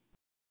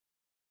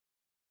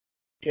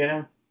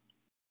 Yeah.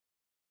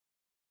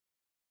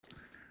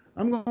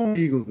 I'm going with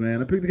Eagles,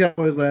 man. I picked the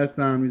Cowboys last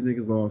time. These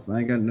niggas lost. I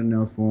ain't got nothing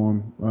else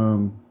for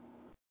them.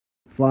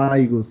 Fly,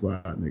 Eagles, fly,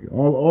 nigga.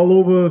 All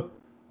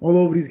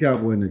over these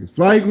Cowboy niggas.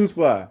 Fly, Eagles,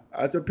 fly.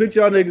 I picked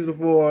y'all niggas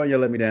before, and y'all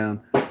let me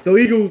down. So,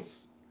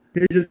 Eagles,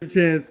 here's your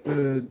chance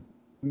to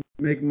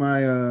make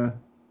my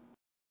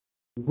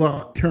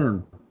luck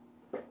turn.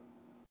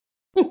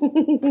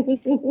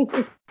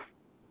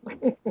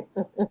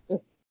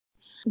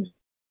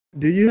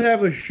 Do you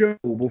have a show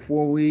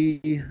before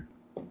we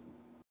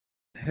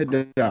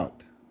head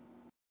out?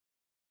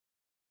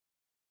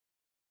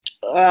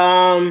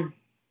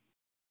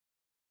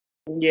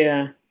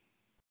 Yeah.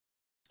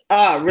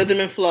 Rhythm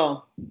and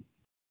Flow.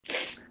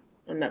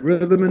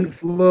 Rhythm and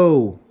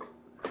Flow.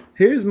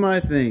 Here's my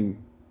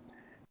thing.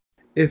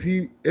 If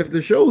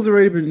the show's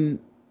already been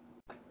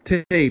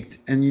taped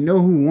and you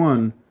know who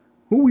won,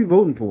 who are we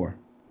voting for?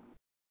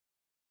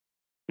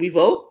 We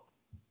vote?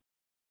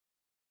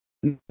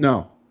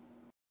 No.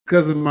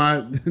 Because of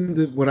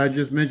what I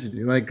just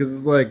mentioned. Like, because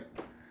it's like,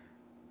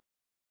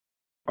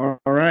 all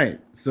right,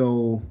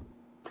 so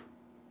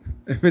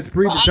if it's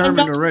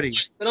predetermined already.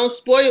 So don't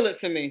spoil it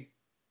for me.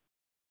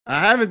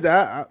 I haven't.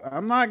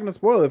 I'm not going to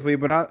spoil it for you,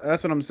 but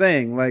that's what I'm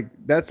saying. Like,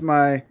 that's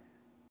my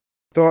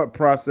thought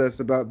process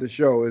about the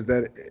show is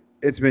that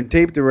it's been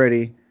taped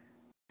already.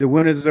 The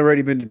winner's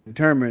already been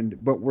determined,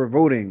 but we're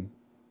voting.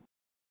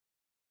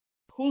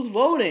 Who's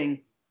voting?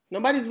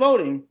 Nobody's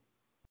voting.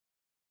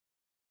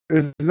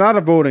 It's not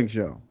a voting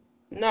show.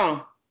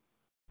 No.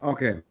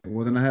 Okay.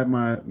 Well, then I have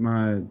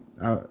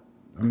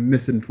I'm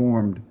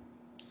misinformed.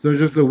 So it's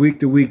just a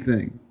week-to-week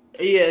thing.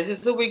 Yeah, it's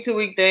just a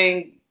week-to-week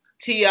thing.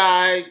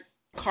 T.I.,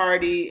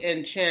 Cardi,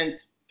 and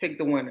Chance pick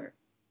the winner.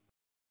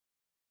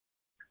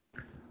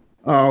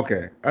 Oh,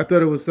 okay. I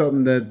thought it was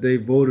something that they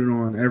voted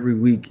on every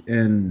week,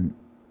 and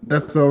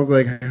that's so I was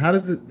like, how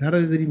does it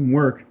even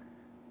work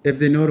if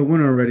they know the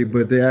winner already,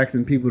 but they're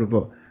asking people to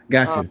vote?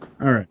 Gotcha.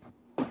 All right.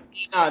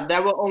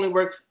 That will only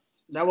work.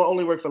 That will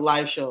only work for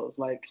live shows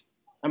like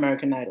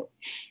American Idol.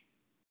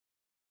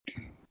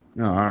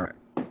 Oh, all right.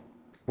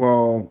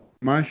 Well,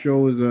 my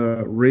show is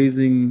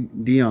Raising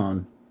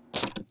Dion.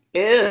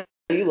 Yeah,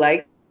 you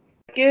like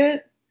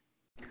it?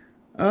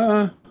 It's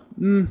a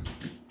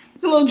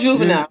little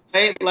juvenile,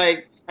 right?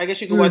 Like, I guess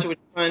you can watch it with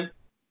your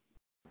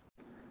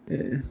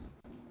son.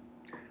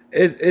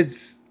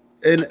 It's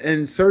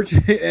in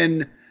searching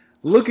and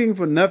looking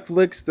for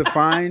Netflix to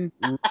find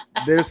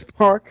their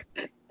spark.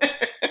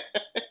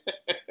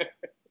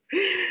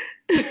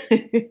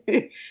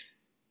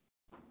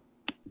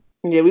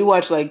 Yeah, we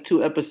watched like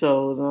 2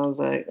 episodes, and I was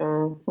like,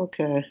 "Oh,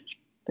 okay,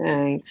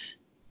 thanks."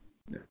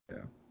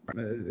 Yeah,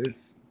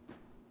 it's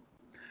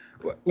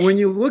when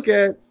you look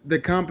at the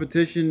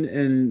competition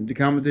and the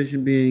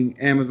competition being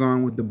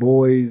Amazon with The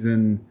Boys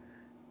and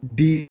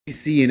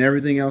DC and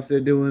everything else they're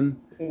doing.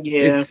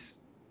 Yeah,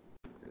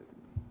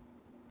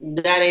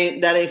 that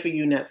ain't for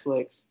you,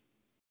 Netflix.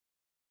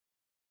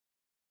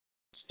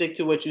 Stick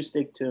to what you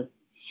stick to.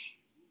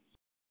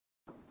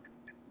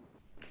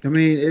 I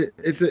mean,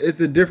 it's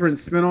a different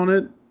spin on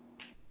it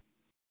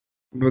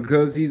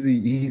because he's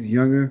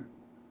younger,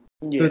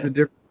 so it's a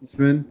different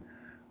spin.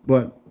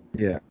 But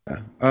yeah,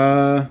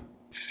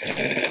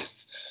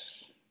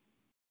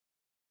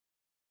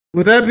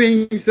 with that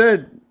being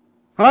said,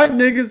 hi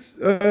niggas,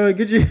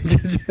 get your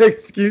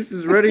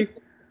excuses ready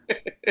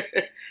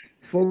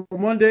for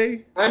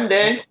Monday.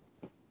 Monday.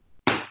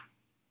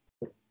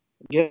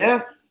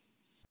 Yeah.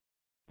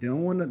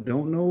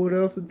 Don't know what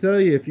else to tell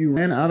you. If you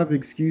ran out of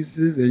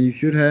excuses and you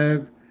should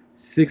have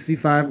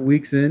 65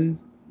 weeks in,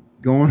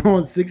 going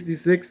on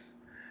 66,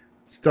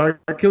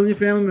 start killing your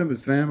family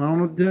members, fam. I don't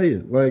know what to tell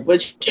you. Like,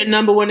 what's your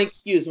number one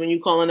excuse when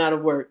you calling out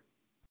of work?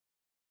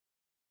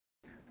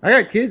 I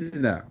got kids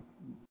now.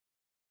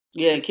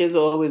 Yeah, kids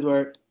will always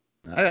work.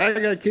 I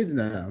got kids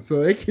now,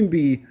 so it can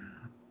be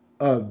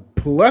a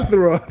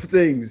plethora of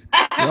things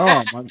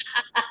Oh,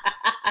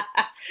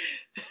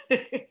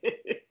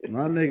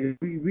 my nigga,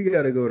 we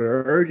gotta go to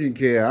urgent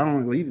care. I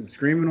don't even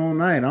screaming all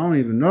night. I don't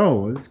even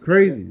know. It's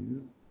crazy.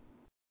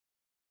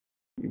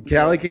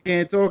 Callie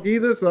can't talk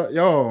either. So,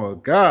 yo,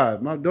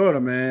 God, my daughter,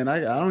 man, I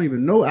don't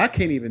even know. I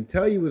can't even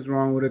tell you what's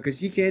wrong with her because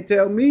she can't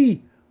tell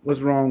me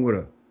what's wrong with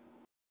her.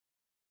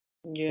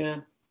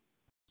 Yeah.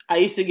 I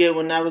used to get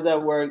when I was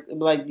at work,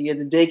 like, yeah,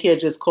 the daycare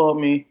just called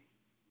me.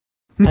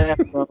 I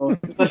gotta go.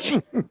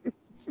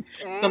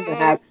 Something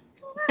happened.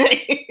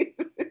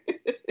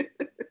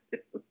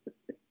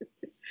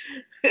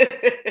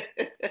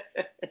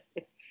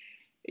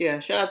 Yeah,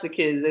 shout out to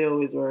kids. They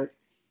always work.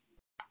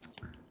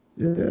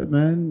 Yeah,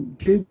 man.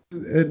 Kids,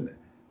 and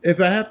if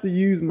I have to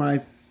use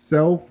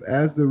myself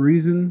as the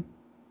reason,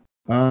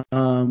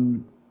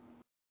 um,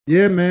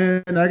 yeah,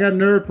 man, I got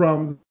nerve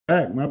problems.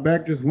 Back, my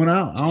back just went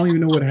out. I don't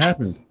even know what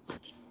happened.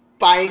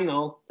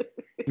 Final.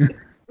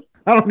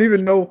 I don't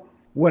even know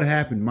what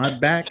happened. My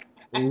back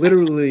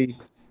literally,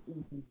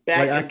 Back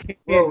like, I is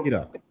can't broke. get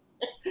up.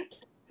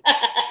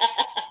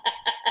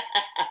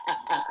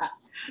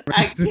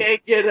 I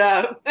can't get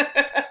up.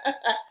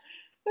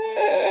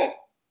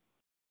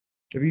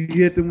 If you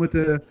hit them with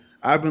the,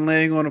 I've been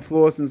laying on the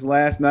floor since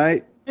last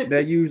night,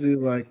 that usually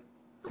like,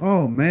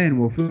 oh man,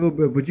 will feel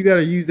good. But you got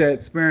to use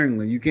that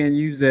sparingly. You can't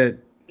use that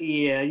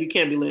Yeah, you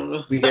can't be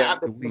living week on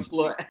after the week.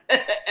 floor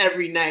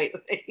every night.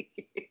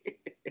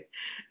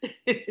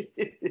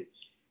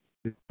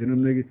 You know,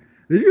 nigga.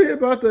 Did you hear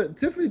about the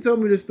Tiffany told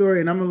me the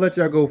story, and I'm gonna let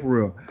y'all go for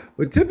real.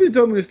 But Tiffany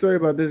told me the story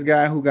about this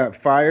guy who got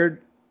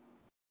fired,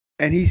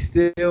 and he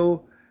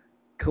still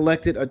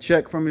collected a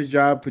check from his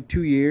job for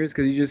 2 years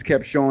because he just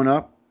kept showing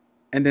up.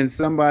 And then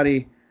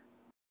somebody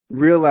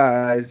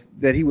realized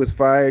that he was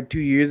fired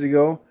 2 years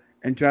ago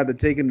and tried to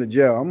take him to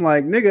jail. I'm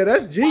like, nigga,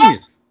 that's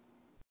genius.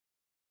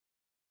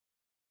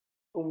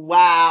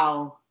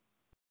 Wow.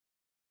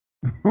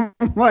 I'm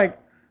like,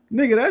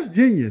 nigga, that's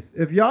genius.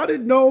 If y'all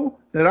didn't know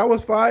that I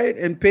was fired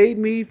and paid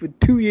me for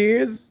 2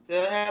 years,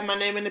 They'll have my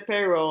name in the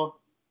payroll.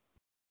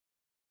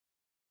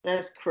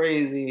 That's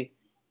crazy.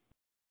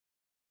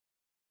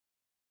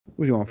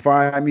 what you gonna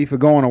fire me for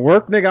going to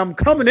work? Nigga, I'm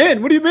coming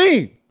in. What do you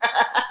mean?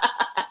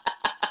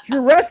 What you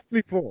arrest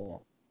me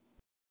for?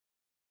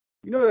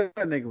 You know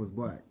that nigga was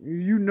black.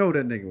 You know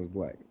that nigga was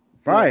black.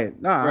 Fired.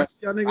 Nah, I see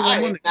y'all niggas on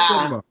Monday. What you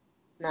talking about?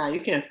 Nah,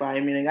 you can't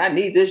fire me, nigga. I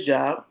need this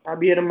job. I'll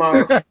be here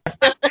tomorrow.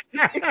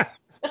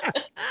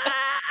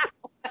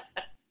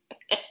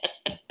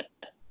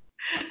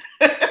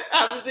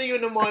 I'll see you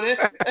in the morning.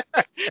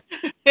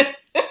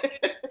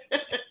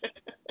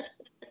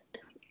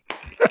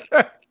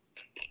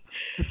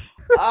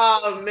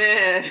 Oh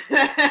man.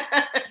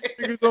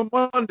 Niggas on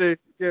Monday.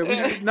 Yeah, we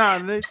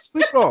just they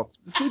sleep it off.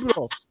 Just sleep it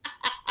off.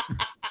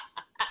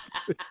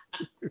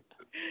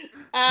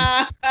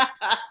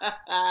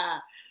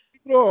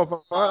 Sleep it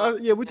off.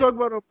 Yeah, we talk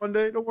about it on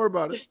Monday. Don't worry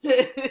about it.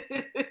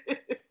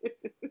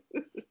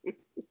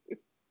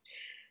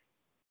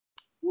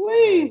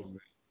 Wee.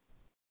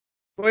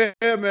 Well,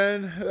 yeah,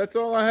 man. That's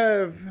all I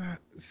have.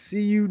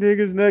 See you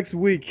niggas next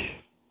week.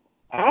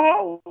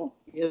 Oh.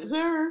 Yes,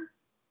 sir.